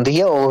ਲੋੜ ਹੁੰਦੀ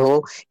ਹੈ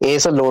ਉਹ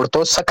ਇਸ ਲੋੜ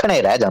ਤੋਂ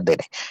ਸੱਖਣੇ ਰਹਿ ਜਾਂਦੇ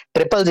ਨੇ।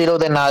 000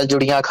 ਦੇ ਨਾਲ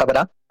ਜੁੜੀਆਂ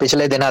ਖਬਰਾਂ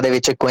ਪਿਛਲੇ ਦਿਨਾਂ ਦੇ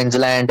ਵਿੱਚ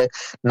ਕੁਇਨਜ਼ਲੈਂਡ,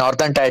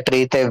 ਨਾਰਥਰਨ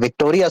ਟੈਰੀਟਰੀ ਤੇ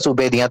ਵਿਕਟੋਰੀਆ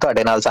ਸੂਬੇ ਦੀਆਂ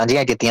ਤੁਹਾਡੇ ਨਾਲ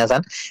ਸਾਂਝੀਆਂ ਕੀਤੀਆਂ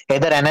ਸਨ।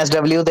 ਇਧਰ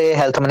NSW ਦੇ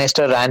ਹੈਲਥ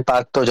ਮਿਨਿਸਟਰ ਰਾਇਨ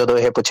ਪਾਰਕ ਤੋਂ ਜਦੋਂ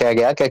ਇਹ ਪੁੱਛਿਆ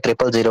ਗਿਆ ਕਿ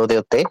 000 ਦੇ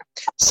ਉੱਤੇ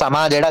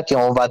ਸਮਾਂ ਜਿਹੜਾ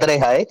ਕਿਉਂ ਵੱਧ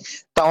ਰਿਹਾ ਹੈ,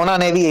 ਤਾਂ ਉਹਨਾਂ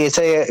ਨੇ ਵੀ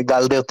ਇਸੇ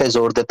ਗੱਲ ਦੇ ਉੱਤੇ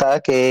ਜ਼ੋਰ ਦਿੱਤਾ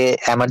ਕਿ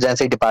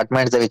ਐਮਰਜੈਂਸੀ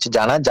ਡਿਪਾਰਟਮੈਂਟ ਦੇ ਵਿੱਚ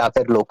ਜਾਣਾ ਜਾਂ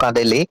ਫਿਰ ਲੋਕਾਂ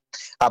ਦੇ ਲਈ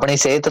ਆਪਣੀ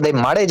ਸਿਹਤ ਦੇ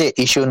ਮਾੜੇ ਜਿਹੇ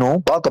ਇਸ਼ੂ ਨੂੰ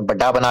ਬਹੁਤ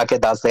ਵੱਡਾ ਬਣਾ ਕੇ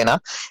ਦੱਸ ਦੇਣਾ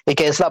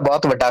ਇੱਕ ਇਸ ਦਾ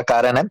ਬਹੁਤ ਵੱਡਾ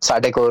ਕਾਰਨ ਹੈ।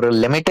 ਸਾਡੇ ਕੋਲ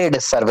ਲਿਮਿਟਿਡ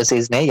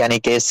ਸਰਵਿਸਿਜ਼ ਨੇ, ਯਾਨੀ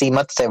ਕਿ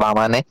ਸੀਮਤ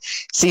ਸੇਵਾਵਾਂ ਨੇ,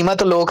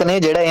 ਸੀਮਤ ਲੋਕ ਨੇ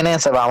ਜਿਹੜੇ ਇਹਨਾਂ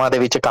ਸੇਵਾਵਾਂ ਦੇ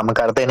ਵਿੱਚ ਕੰਮ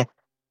ਕਰਦੇ ਨੇ।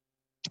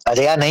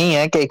 ਅਜਿਹਾ ਨਹੀਂ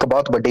ਹੈ ਕਿ ਇੱਕ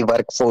ਬਹੁਤ ਵੱਡੀ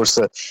ਵਰਕਫੋਰਸ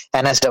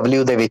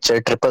NSW ਦੇ ਵਿੱਚ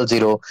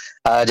 000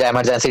 ਜਾਂ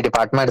ਐਮਰਜੈਂਸੀ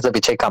ਡਿਪਾਰਟਮੈਂਟ ਦੇ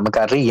ਪਿੱਛੇ ਕੰਮ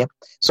ਕਰ ਰਹੀ ਹੈ।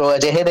 ਸੋ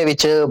ਅਜਿਹੇ ਦੇ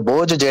ਵਿੱਚ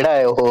ਬੋਝ ਜਿਹੜਾ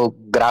ਹੈ ਉਹ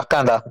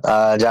ਗ੍ਰਾਹਕਾਂ ਦਾ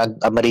ਜਾਂ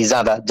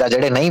ਮਰੀਜ਼ਾਂ ਦਾ, ਜਾਂ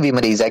ਜਿਹੜੇ ਨਹੀਂ ਵੀ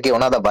ਮਰੀਜ਼ ਹੈ ਕਿ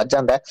ਉਹਨਾਂ ਦਾ ਵੱਧ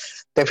ਜਾਂਦਾ ਹੈ,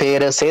 ਤੇ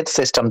ਫਿਰ ਸਿਹਤ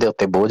ਸਿਸਟਮ ਦੇ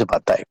ਉੱਤੇ ਬੋਝ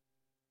ਵੱਧਦਾ ਹੈ।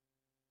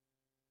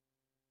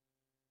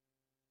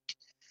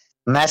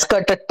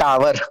 ਮੈਸਕਟ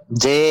ਟਾਵਰ,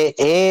 ਜੇ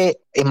ਇਹ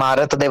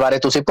ਇਮਾਰਤ ਦੇ ਬਾਰੇ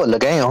ਤੁਸੀਂ ਭੁੱਲ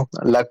ਗਏ ਹੋ,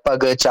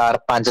 ਲਗਭਗ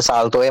 4-5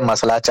 ਸਾਲ ਤੋਂ ਇਹ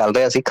ਮਸਲਾ ਚੱਲ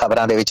ਰਿਹਾ ਸੀ।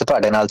 ਖਬਰਾਂ ਦੇ ਵਿੱਚ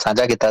ਤੁਹਾਡੇ ਨਾਲ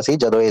ਸਾਂਝਾ ਕੀਤਾ ਸੀ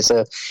ਜਦੋਂ ਇਸ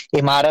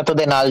ਇਮਾਰਤ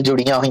ਦੇ ਨਾਲ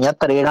ਜੁੜੀਆਂ ਹੋਈਆਂ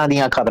ਤਰੇੜਾਂ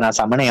ਦੀਆਂ ਖਬਰਾਂ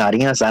ਸਾਹਮਣੇ ਆ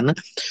ਰਹੀਆਂ ਸਨ।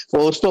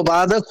 ਉਸ ਤੋਂ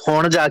ਬਾਅਦ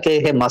ਹੁਣ ਜਾ ਕੇ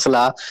ਇਹ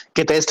ਮਸਲਾ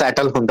ਕਿਤੇ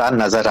ਸੈਟਲ ਹੁੰਦਾ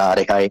ਨਜ਼ਰ ਆ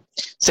ਰਿਹਾ ਹੈ।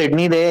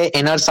 ਸਿਡਨੀ ਦੇ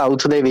ਇਨਰ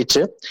ਸਾਊਥ ਦੇ ਵਿੱਚ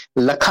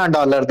ਲੱਖਾਂ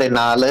ਡਾਲਰ ਦੇ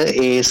ਨਾਲ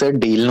ਇਸ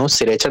ਡੀਲ ਨੂੰ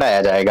ਸਿਰੇ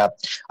ਚੜਾਇਆ ਜਾਏਗਾ।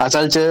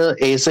 ਅਸਲ 'ਚ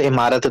ਇਸ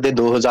ਇਮਾਰਤ ਦੇ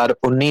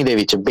 2019 ਦੇ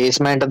ਵਿੱਚ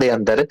ਬੇਸਮੈਂਟ ਦੇ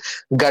ਅੰਦਰ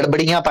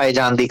ਗੜਬੜੀਆਂ ਪਾਏ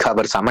ਜਾਣ ਦੀ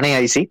ਖਬਰ ਸਾਹਮਣੇ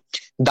ਆਈ ਸੀ।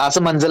 10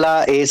 ਮੰਜ਼ਲਾ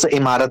ਇਸ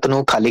ਇਮਾਰਤ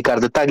ਨੂੰ ਖਾਲੀ ਕਰ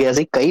ਦਿੱਤਾ ਗਿਆ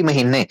ਸੀ। ਕਈ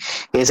ਮਹੀਨੇ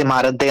ਇਸ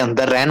ਇਮਾਰਤ ਦੇ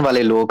ਅੰਦਰ ਰਹਿਣ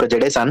ਵਾਲੇ ਲੋਕ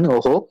ਜਿਹੜੇ ਸਨ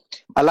ਉਹ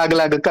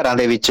ਅਲੱਗ-ਅਲੱਗ ਘਰਾਂ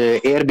ਦੇ ਵਿੱਚ,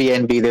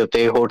 Airbnb ਦੇ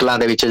ਉੱਤੇ, ਹੋਟਲਾਂ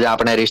ਦੇ ਵਿੱਚ, ਜਾਂ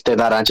ਆਪਣੇ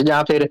ਰਿਸ਼ਤੇਦਾਰਾਂ 'ਚ,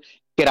 ਜਾਂ ਫਿਰ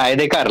ਕਿਰਾਏ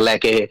ਦੇ ਘਰ ਲੈ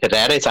ਕੇ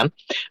ਰਹਿ ਰਹੇ ਸਨ।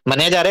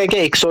 ਮੰਨਿਆ ਜਾ ਰਿਹਾ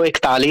ਕਿ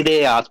 141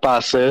 ਦੇ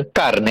ਆਸ-ਪਾਸ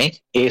ਘਰ ਨੇ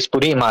ਇਸ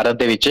ਪੂਰੀ ਇਮਾਰਤ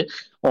ਦੇ ਵਿੱਚ।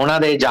 ਉਹਨਾਂ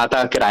ਦੇ ਜਾਂ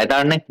ਤਾਂ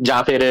ਕਿਰਾਏਦਾਰ ਨੇ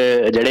ਜਾਂ ਫਿਰ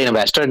ਜਿਹੜੇ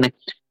ਇਨਵੈਸਟਰ ਨੇ।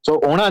 ਸੋ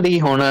ਉਹਨਾਂ ਦੀ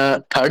ਹੁਣ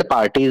ਥਰਡ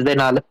ਪਾਰਟੀਜ਼ ਦੇ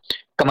ਨਾਲ,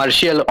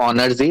 ਕਮਰਸ਼ੀਅਲ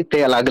ਓਨਰਸ ਦੀ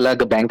ਤੇ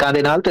ਅਲੱਗ-ਅਲੱਗ ਬੈਂਕਾਂ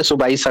ਦੇ ਨਾਲ ਤੇ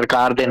ਸੂਬਾਈ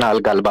ਸਰਕਾਰ ਦੇ ਨਾਲ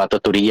ਗੱਲਬਾਤ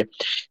ਤੁਰੀ ਹੈ।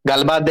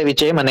 ਗੱਲਬਾਤ ਦੇ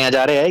ਵਿੱਚ ਇਹ ਮੰਨਿਆ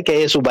ਜਾ ਰਿਹਾ ਹੈ ਕਿ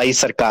ਇਹ ਸੂਬਾਈ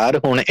ਸਰਕਾਰ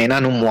ਹੁਣ ਇਹਨਾਂ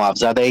ਨੂੰ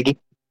ਮੁਆਵਜ਼ਾ ਦੇਵੇਗੀ।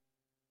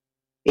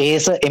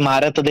 ਇਸ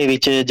ਇਮਾਰਤ ਦੇ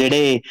ਵਿੱਚ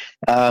ਜਿਹੜੇ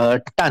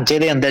ਢਾਂਚੇ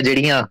ਦੇ ਅੰਦਰ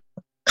ਜਿਹੜੀਆਂ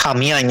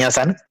ਖਾਮੀਆਂ ਆਈਆਂ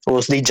ਸਨ,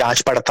 ਉਸ ਦੀ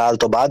ਜਾਂਚ ਪੜਤਾਲ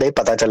ਤੋਂ ਬਾਅਦ ਇਹ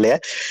ਪਤਾ ਚੱਲਿਆ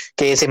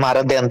ਕਿ ਇਸ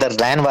ਇਮਾਰਤ ਦੇ ਅੰਦਰ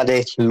ਰਹਿਣ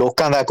ਵਾਲੇ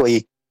ਲੋਕਾਂ ਦਾ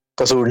ਕੋਈ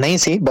ਕਸੂਰ ਨਹੀਂ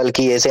ਸੀ,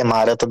 ਬਲਕਿ ਇਸ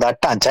ਇਮਾਰਤ ਦਾ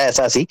ਢਾਂਚਾ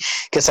ਐਸਾ ਸੀ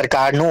ਕਿ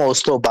ਸਰਕਾਰ ਨੂੰ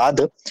ਉਸ ਤੋਂ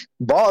ਬਾਅਦ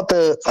ਬਹੁਤ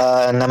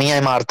ਨਵੀਆਂ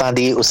ਇਮਾਰਤਾਂ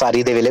ਦੀ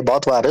ਉਸਾਰੀ ਦੇ ਵੇਲੇ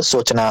ਬਹੁਤ ਵਾਰ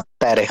ਸੋਚਣਾ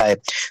ਪੈ ਰਿਹਾ ਹੈ।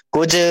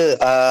 ਕੁਝ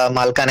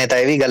ਮਾਲਕਾਂ ਨੇ ਤਾਂ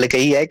ਇਹ ਵੀ ਗੱਲ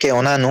ਕਹੀ ਹੈ ਕਿ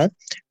ਉਹਨਾਂ ਨੂੰ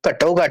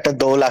ਘੱਟੋ ਘੱਟ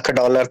 $2 ਲੱਖ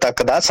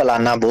ਤੱਕ ਦਾ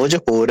ਸਾਲਾਨਾ ਬੋਝ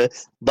ਹੋਰ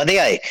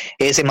ਵਧਿਆ ਹੈ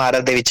ਇਸ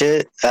ਇਮਾਰਤ ਦੇ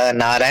ਵਿੱਚ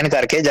ਨਾ ਰਹਿਣ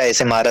ਕਰਕੇ, ਜਾਂ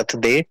ਇਸ ਇਮਾਰਤ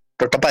ਦੇ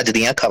ਟੁੱਟ ਭੱਜ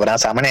ਦੀਆਂ ਖਬਰਾਂ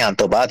ਸਾਹਮਣੇ ਆਉਣ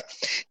ਤੋਂ ਬਾਅਦ।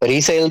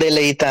 ਰੀਸੇਲ ਦੇ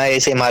ਲਈ ਤਾਂ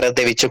ਇਸ ਇਮਾਰਤ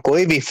ਦੇ ਵਿੱਚ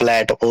ਕੋਈ ਵੀ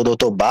ਫਲੈਟ ਉਦੋਂ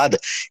ਤੋਂ ਬਾਅਦ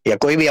ਜਾਂ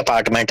ਕੋਈ ਵੀ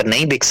ਅਪਾਰਟਮੈਂਟ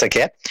ਨਹੀਂ ਵਿਕ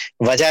ਸਕਿਆ।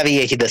 ਵਜ੍ਹਾ ਵੀ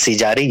ਇਹੀ ਦੱਸੀ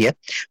ਜਾ ਰਹੀ ਹੈ।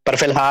 ਪਰ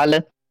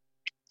ਫਿਲਹਾਲ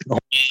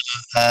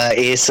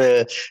ਇਸ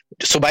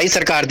ਸੂਬਾਈ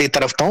ਸਰਕਾਰ ਦੀ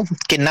ਤਰਫ ਤੋਂ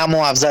ਕਿੰਨਾ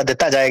ਮੁਆਵਜ਼ਾ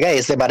ਦਿੱਤਾ ਜਾਏਗਾ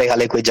ਇਸ ਦੇ ਬਾਰੇ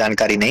ਹਾਲੇ ਕੋਈ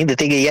ਜਾਣਕਾਰੀ ਨਹੀਂ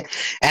ਦਿੱਤੀ ਗਈ ਹੈ।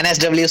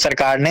 NSW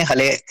ਸਰਕਾਰ ਨੇ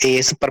ਹਲੇ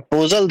ਇਸ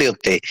ਪ੍ਰਪੋਜ਼ਲ ਦੇ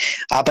ਉੱਤੇ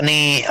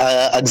ਆਪਣੀ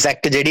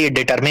ਐਗਜ਼ੈਕਟ ਜਿਹੜੀ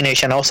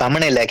ਡਿਟਰਮੀਨੇਸ਼ਨ ਆ ਉਹ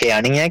ਸਾਹਮਣੇ ਲੈ ਕੇ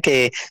ਆਣੀ ਹੈ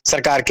ਕਿ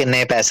ਸਰਕਾਰ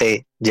ਕਿੰਨੇ ਪੈਸੇ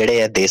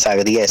ਜਿਹੜੇ ਦੇ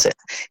ਸਕਦੀ ਹੈ ਇਸ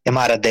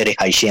ਇਮਾਰਤ ਦੇ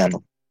ਰਿਹਾਇਸ਼ੀਆਂ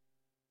ਨੂੰ।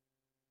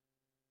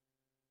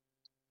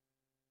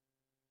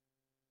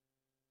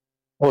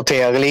 ਉੱਥੇ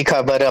ਅਗਲੀ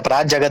ਖਬਰ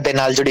ਅਪਰਾਧ ਜਗਤ ਦੇ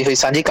ਨਾਲ ਜੁੜੀ ਹੋਈ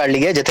ਸਾਂਝੀ ਕਰ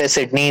ਲਈ ਹੈ, ਜਿੱਥੇ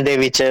ਸਿਡਨੀ ਦੇ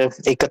ਵਿੱਚ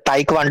ਇੱਕ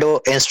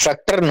ਤਾਈਕਵਾਂਡੋ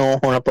ਇੰਸਟ੍ਰਕਟਰ ਨੂੰ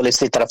ਹੁਣ ਪੁਲਿਸ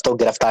ਦੀ ਤਰਫ ਤੋਂ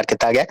ਗ੍ਰਿਫਤਾਰ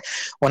ਕੀਤਾ ਗਿਆ।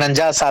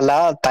 49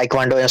 ਸਾਲਾ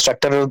ਤਾਈਕਵਾਂਡੋ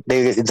ਇੰਸਟ੍ਰਕਟਰ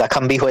ਦੇ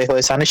ਜ਼ਖਮ ਵੀ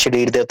ਹੋਏ ਸਨ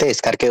ਸਰੀਰ ਦੇ ਉੱਤੇ,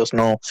 ਇਸ ਕਰਕੇ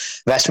ਉਸਨੂੰ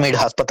ਵੈਸਟਮੀਡ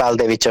ਹਸਪਤਾਲ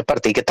ਦੇ ਵਿੱਚ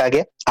ਭਰਤੀ ਕੀਤਾ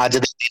ਗਿਆ। ਅੱਜ ਦੇ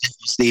ਦਿਨ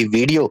ਉਸਦੀ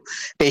ਵੀਡੀਓ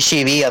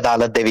ਪੇਸ਼ੀ ਵੀ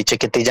ਅਦਾਲਤ ਦੇ ਵਿੱਚ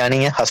ਕੀਤੀ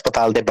ਜਾਣੀ ਹੈ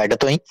ਹਸਪਤਾਲ ਦੇ ਬੈੱਡ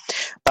ਤੋਂ ਹੀ।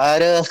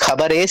 ਪਰ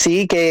ਖਬਰ ਇਹ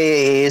ਸੀ ਕਿ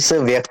ਇਸ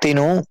ਵਿਅਕਤੀ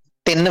ਨੂੰ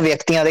 3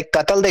 ਵਿਅਕਤੀਆਂ ਦੇ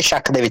ਕਤਲ ਦੇ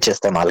ਸ਼ੱਕ ਦੇ ਵਿੱਚ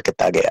ਇਸਤੇਮਾਲ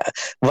ਕੀਤਾ ਗਿਆ,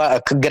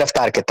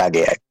 ਗ੍ਰਿਫਤਾਰ ਕੀਤਾ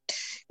ਗਿਆ ਹੈ।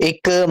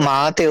 ਇੱਕ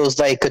ਮਾਂ ਤੇ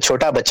ਉਸਦਾ ਇੱਕ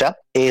ਛੋਟਾ ਬੱਚਾ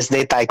ਇਸ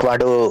ਦੇ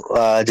ਤਾਈਕਵਾਂਡੋ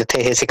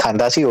ਜਿੱਥੇ ਇਹ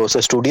ਸਿਖਾਉਂਦਾ ਸੀ ਉਸ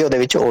ਸਟੂਡੀਓ ਦੇ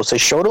ਵਿੱਚ, ਉਸ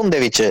ਸ਼ੋਰੂਮ ਦੇ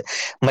ਵਿੱਚ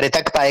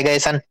ਮ੍ਰਿਤਕ ਪਾਏ ਗਏ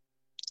ਸਨ।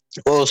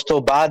 ਉਸ ਤੋਂ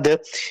ਬਾਅਦ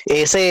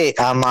ਇਸੇ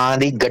ਮਾਂ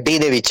ਦੀ ਗੱਡੀ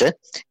ਦੇ ਵਿੱਚ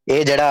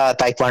ਇਹ ਜਿਹੜਾ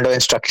ਤਾਈਕਵਾਂਡੋ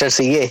ਇੰਸਟ੍ਰਕਟਰ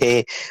ਸੀ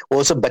ਇਹ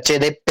ਉਸ ਬੱਚੇ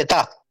ਦੇ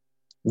ਪਿਤਾ,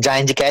 ਜਾਂ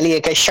ਇੰਜ ਕਹਿ ਲਈਏ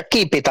ਕਿ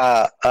ਸ਼ੱਕੀ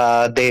ਪਿਤਾ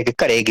ਦੇ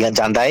ਘਰੇ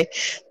ਜਾਂਦਾ ਹੈ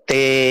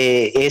ਤੇ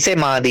ਇਸੇ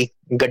ਮਾਂ ਦੀ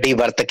ਗੱਡੀ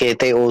ਵਰਤ ਕੇ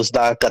ਤੇ ਉਸ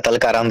ਦਾ ਕਤਲ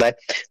ਕਰ ਆਉਂਦਾ ਹੈ।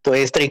 ਤੋ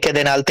ਇਸ ਤਰੀਕੇ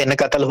ਦੇ ਨਾਲ 3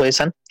 ਕਤਲ ਹੋਏ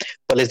ਸਨ।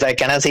 ਪੁਲਿਸ ਦਾ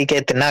ਕਹਿਣਾ ਸੀ ਕਿ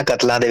 3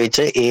 ਕਤਲਾਂ ਦੇ ਵਿੱਚ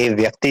ਇਹ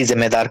ਵਿਅਕਤੀ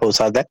ਜ਼ਿੰਮੇਦਾਰ ਹੋ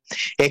ਸਕਦਾ।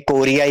 ਇਹ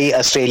ਕੋਰੀਆਈ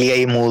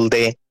ਆਸਟ੍ਰੇਲੀਆਈ ਮੂਲ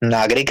ਦੇ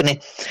ਨਾਗਰਿਕ ਨੇ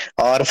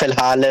ਔਰ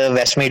ਫਿਲਹਾਲ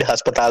ਵੈਸਟਮੀਡ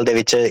ਹਸਪਤਾਲ ਦੇ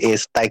ਵਿੱਚ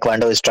ਇਸ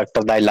ਤਾਈਕਵਾਂਡੋ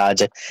ਇੰਸਟ੍ਰਕਟਰ ਦਾ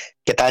ਇਲਾਜ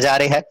ਕੀਤਾ ਜਾ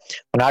ਰਿਹਾ ਹੈ।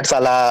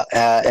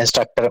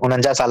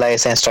 49 ਸਾਲਾ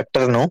ਇਸ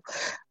ਇੰਸਟ੍ਰਕਟਰ ਨੂੰ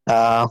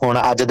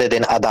ਹੁਣ ਅੱਜ ਦੇ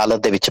ਦਿਨ ਅਦਾਲਤ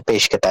ਦੇ ਵਿੱਚ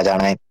ਪੇਸ਼ ਕੀਤਾ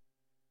ਜਾਣਾ ਹੈ।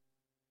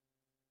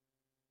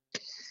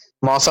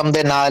 ਮੌਸਮ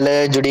ਦੇ ਨਾਲ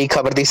ਜੁੜੀ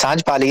ਖਬਰ ਦੀ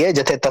ਸਾਂਝ ਪਾ ਲਈ ਹੈ,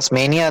 ਜਿੱਥੇ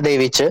ਤਸਮੇਨੀਆ ਦੇ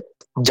ਵਿੱਚ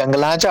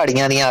ਜੰਗਲਾਂ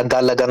ਝਾੜੀਆਂ ਦੀਆਂ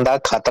ਅੱਗਾਂ ਲੱਗਣ ਦਾ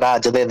ਖਤਰਾ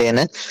ਅੱਜ ਦੇ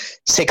ਦਿਨ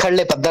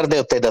ਸਿਖਰਲੇ ਪੱਧਰ ਦੇ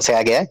ਉੱਤੇ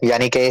ਦੱਸਿਆ ਗਿਆ,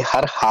 ਯਾਨੀ ਕਿ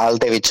ਹਰ ਹਾਲ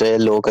ਦੇ ਵਿੱਚ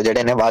ਲੋਕ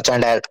ਜਿਹੜੇ ਨੇ ਵਾਚ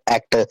ਐਂਡ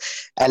ਐਕਟ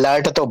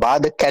ਅਲਰਟ ਤੋਂ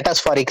ਬਾਅਦ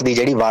ਕੈਟਾਸਫੋਰਿਕ ਦੀ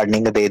ਜਿਹੜੀ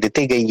ਵਾਰਨਿੰਗ ਦੇ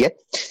ਦਿੱਤੀ ਗਈ ਹੈ।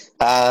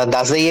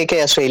 ਦੱਸ ਦਈਏ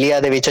ਕਿ ਆਸਟ੍ਰੇਲੀਆ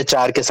ਦੇ ਵਿੱਚ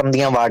 4 ਕਿਸਮ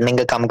ਦੀਆਂ ਵਾਰਨਿੰਗ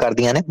ਕੰਮ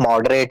ਕਰਦੀਆਂ ਨੇ।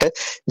 ਮੋਡਰੇਟ,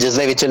 ਜਿਸ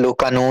ਦੇ ਵਿੱਚ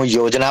ਲੋਕਾਂ ਨੂੰ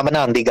ਯੋਜਨਾ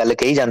ਬਣਾਉਣ ਦੀ ਗੱਲ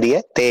ਕਹੀ ਜਾਂਦੀ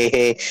ਹੈ ਤੇ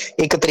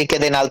ਇਹ ਇੱਕ ਤਰੀਕੇ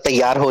ਦੇ ਨਾਲ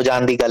ਤਿਆਰ ਹੋ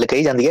ਜਾਣ ਦੀ ਗੱਲ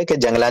ਕਹੀ ਜਾਂਦੀ ਹੈ ਕਿ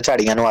ਜੰਗਲਾਂ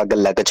ਝਾੜੀਆਂ ਨੂੰ ਅੱਗ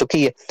ਲੱਗ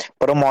ਚੁੱਕੀ ਹੈ,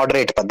 ਪਰ ਉਹ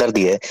ਮੋਡਰੇਟ ਪੱਧਰ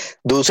ਦੀ ਹੈ।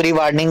 ਦੂਸਰੀ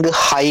ਵਾਰਨਿੰਗ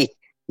ਹਾਈ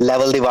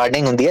ਲੈਵਲ ਦੀ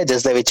ਵਾਰਨਿੰਗ ਹੁੰਦੀ ਹੈ,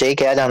 ਜਿਸ ਦੇ ਵਿੱਚ ਇਹ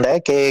ਕਿਹਾ ਜਾਂਦਾ ਹੈ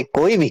ਕਿ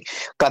ਕੋਈ ਵੀ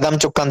ਕਦਮ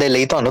ਚੁੱਕਣ ਦੇ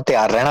ਲਈ ਤੁਹਾਨੂੰ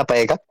ਤਿਆਰ ਰਹਿਣਾ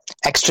ਪਏਗਾ।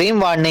 ਐਕਸਟ੍ਰੀਮ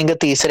ਵਾਰਨਿੰਗ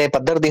ਤੀਸਰੇ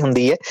ਪੱਧਰ ਦੀ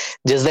ਹੁੰਦੀ ਹੈ,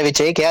 ਜਿਸ ਦੇ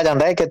ਵਿੱਚ ਇਹ ਕਿਹਾ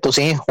ਜਾਂਦਾ ਹੈ ਕਿ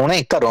ਤੁਸੀਂ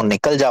ਹੁਣੇ ਘਰੋਂ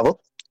ਨਿਕਲ ਜਾਵੋ।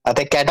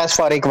 ਅਤੇ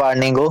ਕੈਟਾਸਫੋਰਿਕ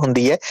ਵਾਰਨਿੰਗ ਉਹ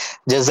ਹੁੰਦੀ ਹੈ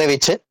ਜਿਸ ਦੇ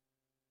ਵਿੱਚ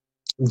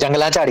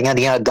ਜੰਗਲਾਂ ਝਾੜੀਆਂ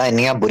ਦੀਆਂ ਅੱਗਾਂ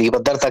ਇੰਨੀਆਂ ਬੁਰੀ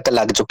ਪੱਧਰ ਤੱਕ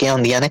ਲੱਗ ਚੁੱਕੀਆਂ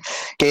ਹੁੰਦੀਆਂ ਨੇ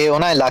ਕਿ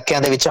ਉਹਨਾਂ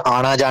ਇਲਾਕਿਆਂ ਦੇ ਵਿੱਚ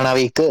ਆਉਣਾ ਜਾਣਾ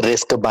ਵੀ ਇੱਕ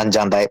ਰਿਸਕ ਬਣ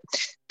ਜਾਂਦਾ ਹੈ।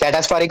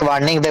 ਕੈਟਾਸਫੋਰਿਕ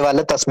ਵਾਰਨਿੰਗ ਦੇ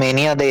ਵੱਲ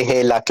ਤਸਮੇਨੀਆ ਦੇ ਇਹ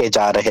ਇਲਾਕੇ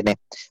ਜਾ ਰਹੇ ਨੇ।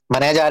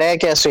 ਮੰਨਿਆ ਜਾ ਰਿਹਾ ਹੈ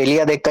ਕਿ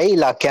ਆਸਟ੍ਰੇਲੀਆ ਦੇ ਕਈ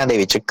ਇਲਾਕਿਆਂ ਦੇ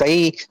ਵਿੱਚ,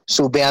 ਕਈ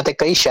ਸੂਬਿਆਂ ਤੇ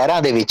ਕਈ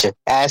ਸ਼ਹਿਰਾਂ ਦੇ ਵਿੱਚ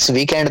ਇਸ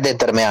ਵੀਕਐਂਡ ਦੇ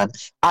ਦਰਮਿਆਨ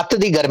ਅੱਤ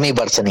ਦੀ ਗਰਮੀ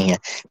ਬਰਸਣੀ ਹੈ।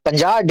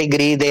 50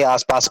 ਡਿਗਰੀ ਦੇ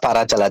ਆਸ-ਪਾਸ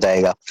ਪਾਰਾ ਚਲਾ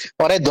ਜਾਏਗਾ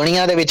ਔਰ ਇਹ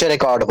ਦੁਨੀਆ ਦੇ ਵਿੱਚ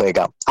ਰਿਕਾਰਡ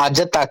ਹੋਏਗਾ।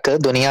 ਅੱਜ ਤੱਕ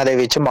ਦੁਨੀਆ ਦੇ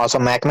ਵਿੱਚ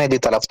ਮੌਸਮ ਮਹਿਕਮੇ ਦੀ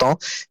ਤਰਫ ਤੋਂ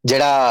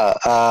ਜਿਹੜਾ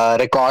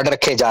ਰਿਕਾਰਡ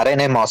ਰੱਖੇ ਜਾ ਰਹੇ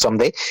ਨੇ ਮੌਸਮ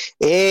ਦੇ,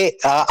 ਇਹ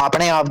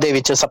ਆਪਣੇ ਆਪ ਦੇ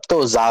ਵਿੱਚ ਸਭ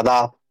ਤੋਂ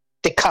ਜ਼ਿਆਦਾ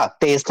ਤਿੱਖਾ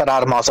ਤੇਜ਼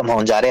ਤਰਾਰ ਮੌਸਮ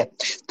ਹੋਣ ਜਾ ਰਿਹਾ।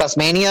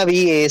 ਤਸਮੇਨੀਆ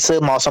ਵੀ ਇਸ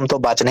ਮੌਸਮ ਤੋਂ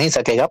ਬਚ ਨਹੀਂ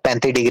ਸਕੇਗਾ।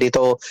 35 ਡਿਗਰੀ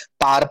ਤੋਂ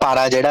ਪਾਰ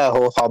ਪਾਰਾ ਜਿਹੜਾ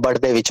ਉਹ ਹੌਬਰਟ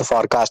ਦੇ ਵਿੱਚ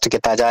ਫੋਰਕਾਸਟ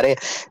ਕੀਤਾ ਜਾ ਰਿਹਾ।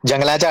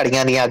 ਜੰਗਲਾਂ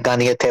ਝਾੜੀਆਂ ਦੀਆਂ ਅੱਗਾਂ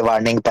ਦੀ ਇੱਥੇ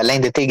ਵਾਰਨਿੰਗ ਪਹਿਲਾਂ ਹੀ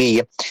ਦਿੱਤੀ ਗਈ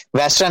ਹੈ।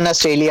 ਵੈਸਟਰਨ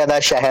ਆਸਟ੍ਰੇਲੀਆ ਦਾ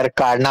ਸ਼ਹਿਰ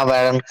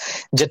ਕਾਰਨਾਵਰਨ,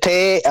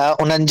 ਜਿੱਥੇ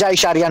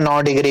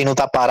 49.9 ਡਿਗਰੀ ਨੂੰ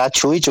ਤਾਂ ਪਾਰਾ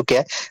ਛੂ ਹੀ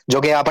ਚੁੱਕਿਆ,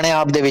 ਜੋ ਕਿ ਆਪਣੇ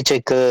ਆਪ ਦੇ ਵਿੱਚ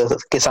ਇੱਕ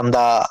ਕਿਸਮ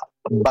ਦਾ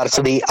ਬਰਫ਼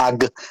ਦੀ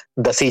ਅੱਗ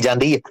ਦੱਸੀ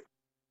ਜਾਂਦੀ ਹੈ।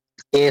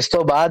 ਇਸ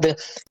ਤੋਂ ਬਾਅਦ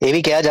ਇਹ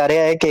ਵੀ ਕਿਹਾ ਜਾ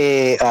ਰਿਹਾ ਹੈ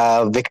ਕਿ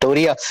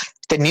ਵਿਕਟੋਰੀਆ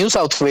ਤੇ ਨਿਊ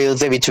ਸਾਊਥ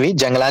ਵੇਲਜ਼ ਦੇ ਵਿੱਚ ਵੀ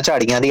ਜੰਗਲਾਂ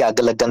ਝਾੜੀਆਂ ਦੀ ਅੱਗ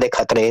ਲੱਗਣ ਦੇ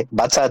ਖਤਰੇ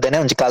ਵੱਧ ਸਕਦੇ ਨੇ।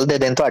 ਉਂਝ ਕੱਲ ਦੇ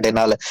ਦਿਨ ਤੁਹਾਡੇ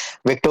ਨਾਲ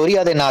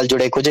ਵਿਕਟੋਰੀਆ ਦੇ ਨਾਲ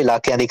ਜੁੜੇ ਕੁਝ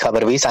ਇਲਾਕਿਆਂ ਦੀ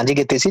ਖਬਰ ਵੀ ਸਾਂਝੀ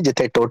ਕੀਤੀ ਸੀ,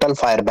 ਜਿੱਥੇ ਟੋਟਲ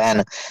ਫਾਇਰ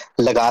ਬੈਨ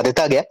ਲਗਾ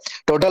ਦਿੱਤਾ ਗਿਆ।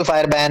 ਟੋਟਲ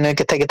ਫਾਇਰ ਬੈਨ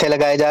ਕਿੱਥੇ ਕਿੱਥੇ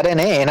ਲਗਾਏ ਜਾ ਰਹੇ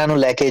ਨੇ, ਇਹਨਾਂ ਨੂੰ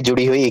ਲੈ ਕੇ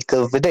ਜੁੜੀ ਹੋਈ ਇੱਕ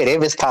ਵਧੇਰੇ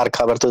ਵਿਸਥਾਰ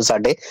ਖਬਰ ਤੁਸੀਂ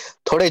ਸਾਡੇ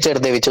ਥੋੜੇ ਚਿਰ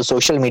ਦੇ ਵਿੱਚ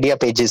ਸੋਸ਼ਲ ਮੀਡੀਆ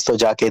ਪੇਜਿਸ ਤੋਂ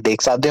ਜਾ ਕੇ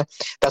ਦੇਖ ਸਕਦੇ ਹੋ।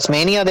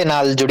 ਤਸਮੇਨੀਆ ਦੇ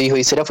ਨਾਲ ਜੁੜੀ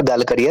ਹੋਈ ਸਿਰਫ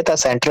ਗੱਲ ਕਰੀਏ ਤਾਂ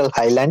ਸੈਂਟਰਲ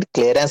ਹਾਈਲੈਂਡ,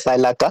 ਕਲੀਅਰੈਂਸ ਦਾ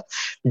ਇਲਾਕਾ,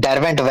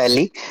 ਡੈਰਵੈਂਟ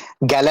ਵੈਲੀ,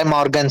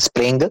 ਗੈਲਨਮੋਰਗਨ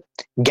ਸਪ੍ਰਿੰਗ,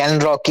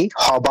 ਗੈਲਨਰੌਕੀ,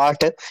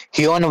 ਹੌਬਾਰਟ,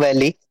 ਹਿਊਨ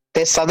ਵੈਲੀ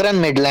ਤੇ ਸਦਰਨ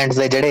ਮਿਡਲੈਂਡਸ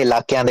ਦੇ ਜਿਹੜੇ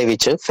ਇਲਾਕਿਆਂ ਦੇ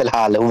ਵਿੱਚ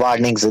ਫਿਲਹਾਲ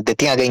ਵਾਰਨਿੰਗਸ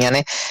ਦਿੱਤੀਆਂ ਗਈਆਂ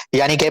ਨੇ।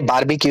 ਯਾਨੀ ਕਿ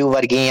ਬਾਰਬੀਕਿਊ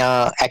ਵਰਗੀਆਂ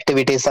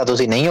ਐਕਟੀਵਿਟੀਜ਼ ਤਾਂ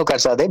ਤੁਸੀਂ ਨਹੀਂ ਹੋ ਕਰ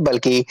ਸਕਦੇ,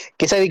 ਬਲਕਿ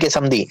ਕਿਸੇ ਵੀ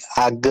ਕਿਸਮ ਦੀ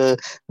ਅੱਗ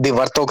ਦੀ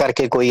ਵਰਤੋਂ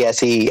ਕਰਕੇ ਕੋਈ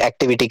ਐਸੀ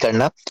ਐਕਟੀਵਿਟੀ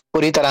ਕਰਨਾ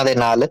ਪੂਰੀ ਤਰ੍ਹਾਂ ਦੇ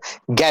ਨਾਲ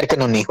ਗੈਰ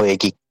ਕਾਨੂੰਨੀ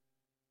ਹੋਏਗੀ।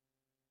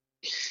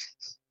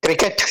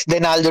 ਕ੍ਰਿਕਟ ਦੇ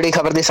ਨਾਲ ਜੁੜੀ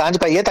ਖਬਰ ਦੀ ਸਾਂਝ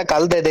ਪਾਈਏ ਤਾਂ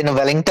ਕੱਲ ਦੇ ਦਿਨ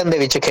ਵੈਲਿੰਗਟਨ ਦੇ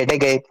ਵਿੱਚ ਖੇਡੇ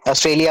ਗਏ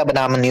ਆਸਟ੍ਰੇਲੀਆ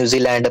ਬਨਾਮ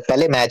ਨਿਊਜ਼ੀਲੈਂਡ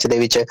ਪਹਿਲੇ ਮੈਚ ਦੇ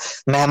ਵਿੱਚ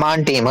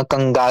ਮਹਿਮਾਨ ਟੀਮ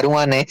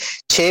ਕੰਗਾਰੂਆਂ ਨੇ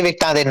 6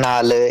 ਵਿਕਟਾਂ ਦੇ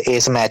ਨਾਲ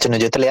ਇਸ ਮੈਚ ਨੂੰ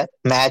ਜਿੱਤ ਲਿਆ।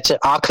 ਮੈਚ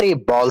ਆਖਰੀ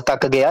ਬਾਲ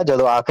ਤੱਕ ਗਿਆ,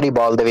 ਜਦੋਂ ਆਖਰੀ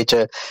ਬਾਲ ਦੇ ਵਿੱਚ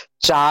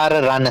 4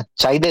 ਰਨ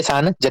ਚਾਹੀਦੇ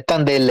ਸਨ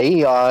ਜਿੱਤਣ ਦੇ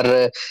ਲਈ,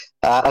 ਔਰ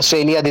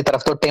ਆਸਟ੍ਰੇਲੀਆ ਦੀ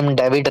ਤਰਫ ਤੋਂ ਟਿਮ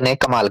ਡੇਵਿਡ ਨੇ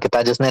ਕਮਾਲ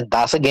ਕੀਤਾ, ਜਿਸਨੇ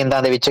 10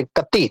 ਗੇਂਦਾਂ ਦੇ ਵਿੱਚ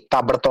 31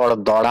 ਤਾਬੜਤੋੜ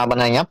ਦੌੜਾਂ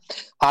ਬਣਾਈਆਂ।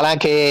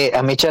 ਹਾਲਾਂਕਿ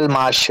ਮਿਚਲ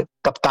ਮਾਰਸ਼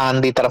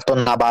ਕਪਤਾਨ ਦੀ ਤਰਫ ਤੋਂ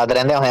ਨਾਬਾਦ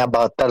ਰਹਿੰਦਿਆਂ ਹੋਇਆਂ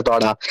 72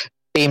 ਦੌੜਾਂ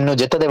ਟੀਮ ਨੂੰ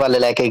ਜਿੱਤ ਦੇ ਵੱਲ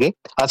ਲੈ ਕੇ ਗਈ।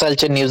 ਅਸਲ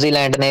 'ਚ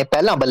ਨਿਊਜ਼ੀਲੈਂਡ ਨੇ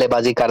ਪਹਿਲਾਂ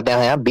ਬੱਲੇਬਾਜ਼ੀ ਕਰਦਿਆਂ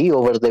ਹੋਇਆਂ 20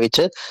 ਓਵਰ ਦੇ ਵਿੱਚ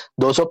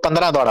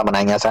 215 ਦੌੜਾਂ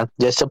ਬਣਾਈਆਂ ਸਨ,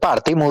 ਜਿਸ 'ਚ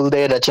ਭਾਰਤੀ ਮੂਲ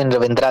ਦੇ ਰਚਨ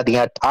ਰਵਿੰਦਰਾ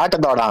ਦੀਆਂ 68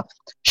 ਦੌੜਾਂ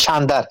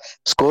ਸ਼ਾਨਦਾਰ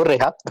ਸਕੋਰ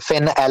ਰਿਹਾ।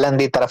 ਫਿਨ ਐਲਨ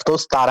ਦੀ ਤਰਫ ਤੋਂ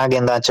 17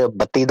 ਗੇਂਦਾਂ 'ਚ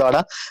 32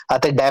 ਦੌੜਾਂ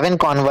ਅਤੇ ਡੈਵਿਨ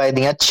ਕੌਨਵਾਏ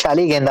ਦੀਆਂ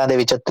 46 ਗੇਂਦਾਂ ਦੇ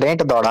ਵਿੱਚ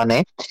 63 ਦੌੜਾਂ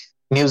ਨੇ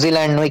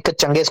ਨਿਊਜ਼ੀਲੈਂਡ ਨੂੰ ਇੱਕ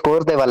ਚੰਗੇ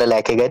ਸਕੋਰ ਦੇ ਵੱਲ ਲੈ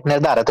ਕੇ ਗਏ।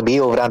 ਨਿਰਧਾਰਿਤ 20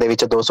 ਓਵਰਾਂ ਦੇ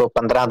ਵਿੱਚ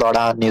 215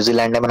 ਦੌੜਾਂ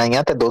ਨਿਊਜ਼ੀਲੈਂਡ ਨੇ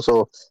ਬਣਾਈਆਂ ਤੇ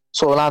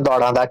 216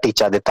 ਦੌੜਾਂ ਦਾ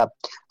ਟੀਚਾ ਦਿੱਤਾ।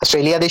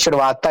 ਆਸਟ੍ਰੇਲੀਆ ਦੀ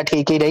ਸ਼ੁਰੂਆਤ ਤਾਂ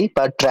ਠੀਕ ਹੀ ਰਹੀ,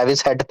 ਪਰ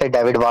ਟ੍ਰੈਵਿਸ ਹੈਡ ਤੇ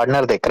ਡੇਵਿਡ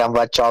ਵਾਰਨਰ ਦੇ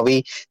ਕ੍ਰਮਵਾਰ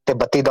 24 ਤੇ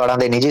 32 ਦੌੜਾਂ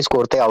ਦੇ ਨਿੱਜੀ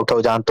ਸਕੋਰ ਤੇ ਆਊਟ ਹੋ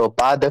ਜਾਣ ਤੋਂ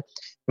ਬਾਅਦ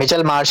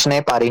ਮਿਚਲ ਮਾਰਸ਼ ਨੇ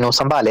ਪਾਰੀ ਨੂੰ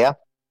ਸੰਭਾਲਿਆ।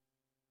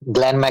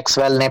 ਗਲੈਨ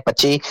ਮੈਕਸਵੈਲ ਨੇ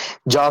 25,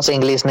 ਜੌਸ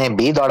ਇੰਗਲਿਸ਼ ਨੇ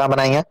 20 ਦੌੜਾਂ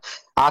ਬਣਾਈਆਂ।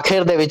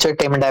 ਆਖਿਰ ਦੇ ਵਿੱਚ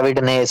ਟਿਮ ਡੇਵਿਡ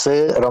ਨੇ ਇਸ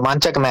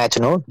ਰੋਮਾਂਚਕ ਮੈਚ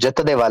ਨੂੰ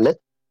ਜਿੱਤ ਦੇ ਵੱਲ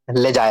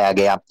ਲਿਜਾਇਆ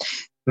ਗਿਆ।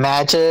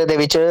 ਮੈਚ ਦੇ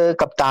ਵਿੱਚ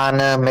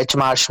ਕਪਤਾਨ ਮਿਚ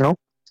ਮਾਰਸ਼ ਨੂੰ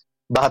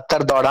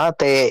 72 ਦੌੜਾਂ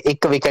ਤੇ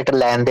 1 ਵਿਕਟ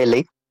ਲੈਣ ਦੇ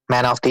ਲਈ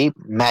ਮੈਨ ਆਫ ਦੀ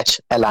ਮੈਚ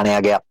ਐਲਾਨਿਆ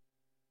ਗਿਆ।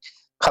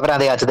 ਖਬਰਾਂ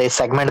ਦੇ ਅੱਜ ਦੇ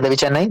ਸੈਗਮੈਂਟ ਦੇ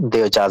ਵਿੱਚ ਨਹੀਂ,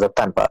 ਦਿਓ ਇਜਾਜ਼ਤ,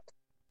 ਧੰਨਵਾਦ।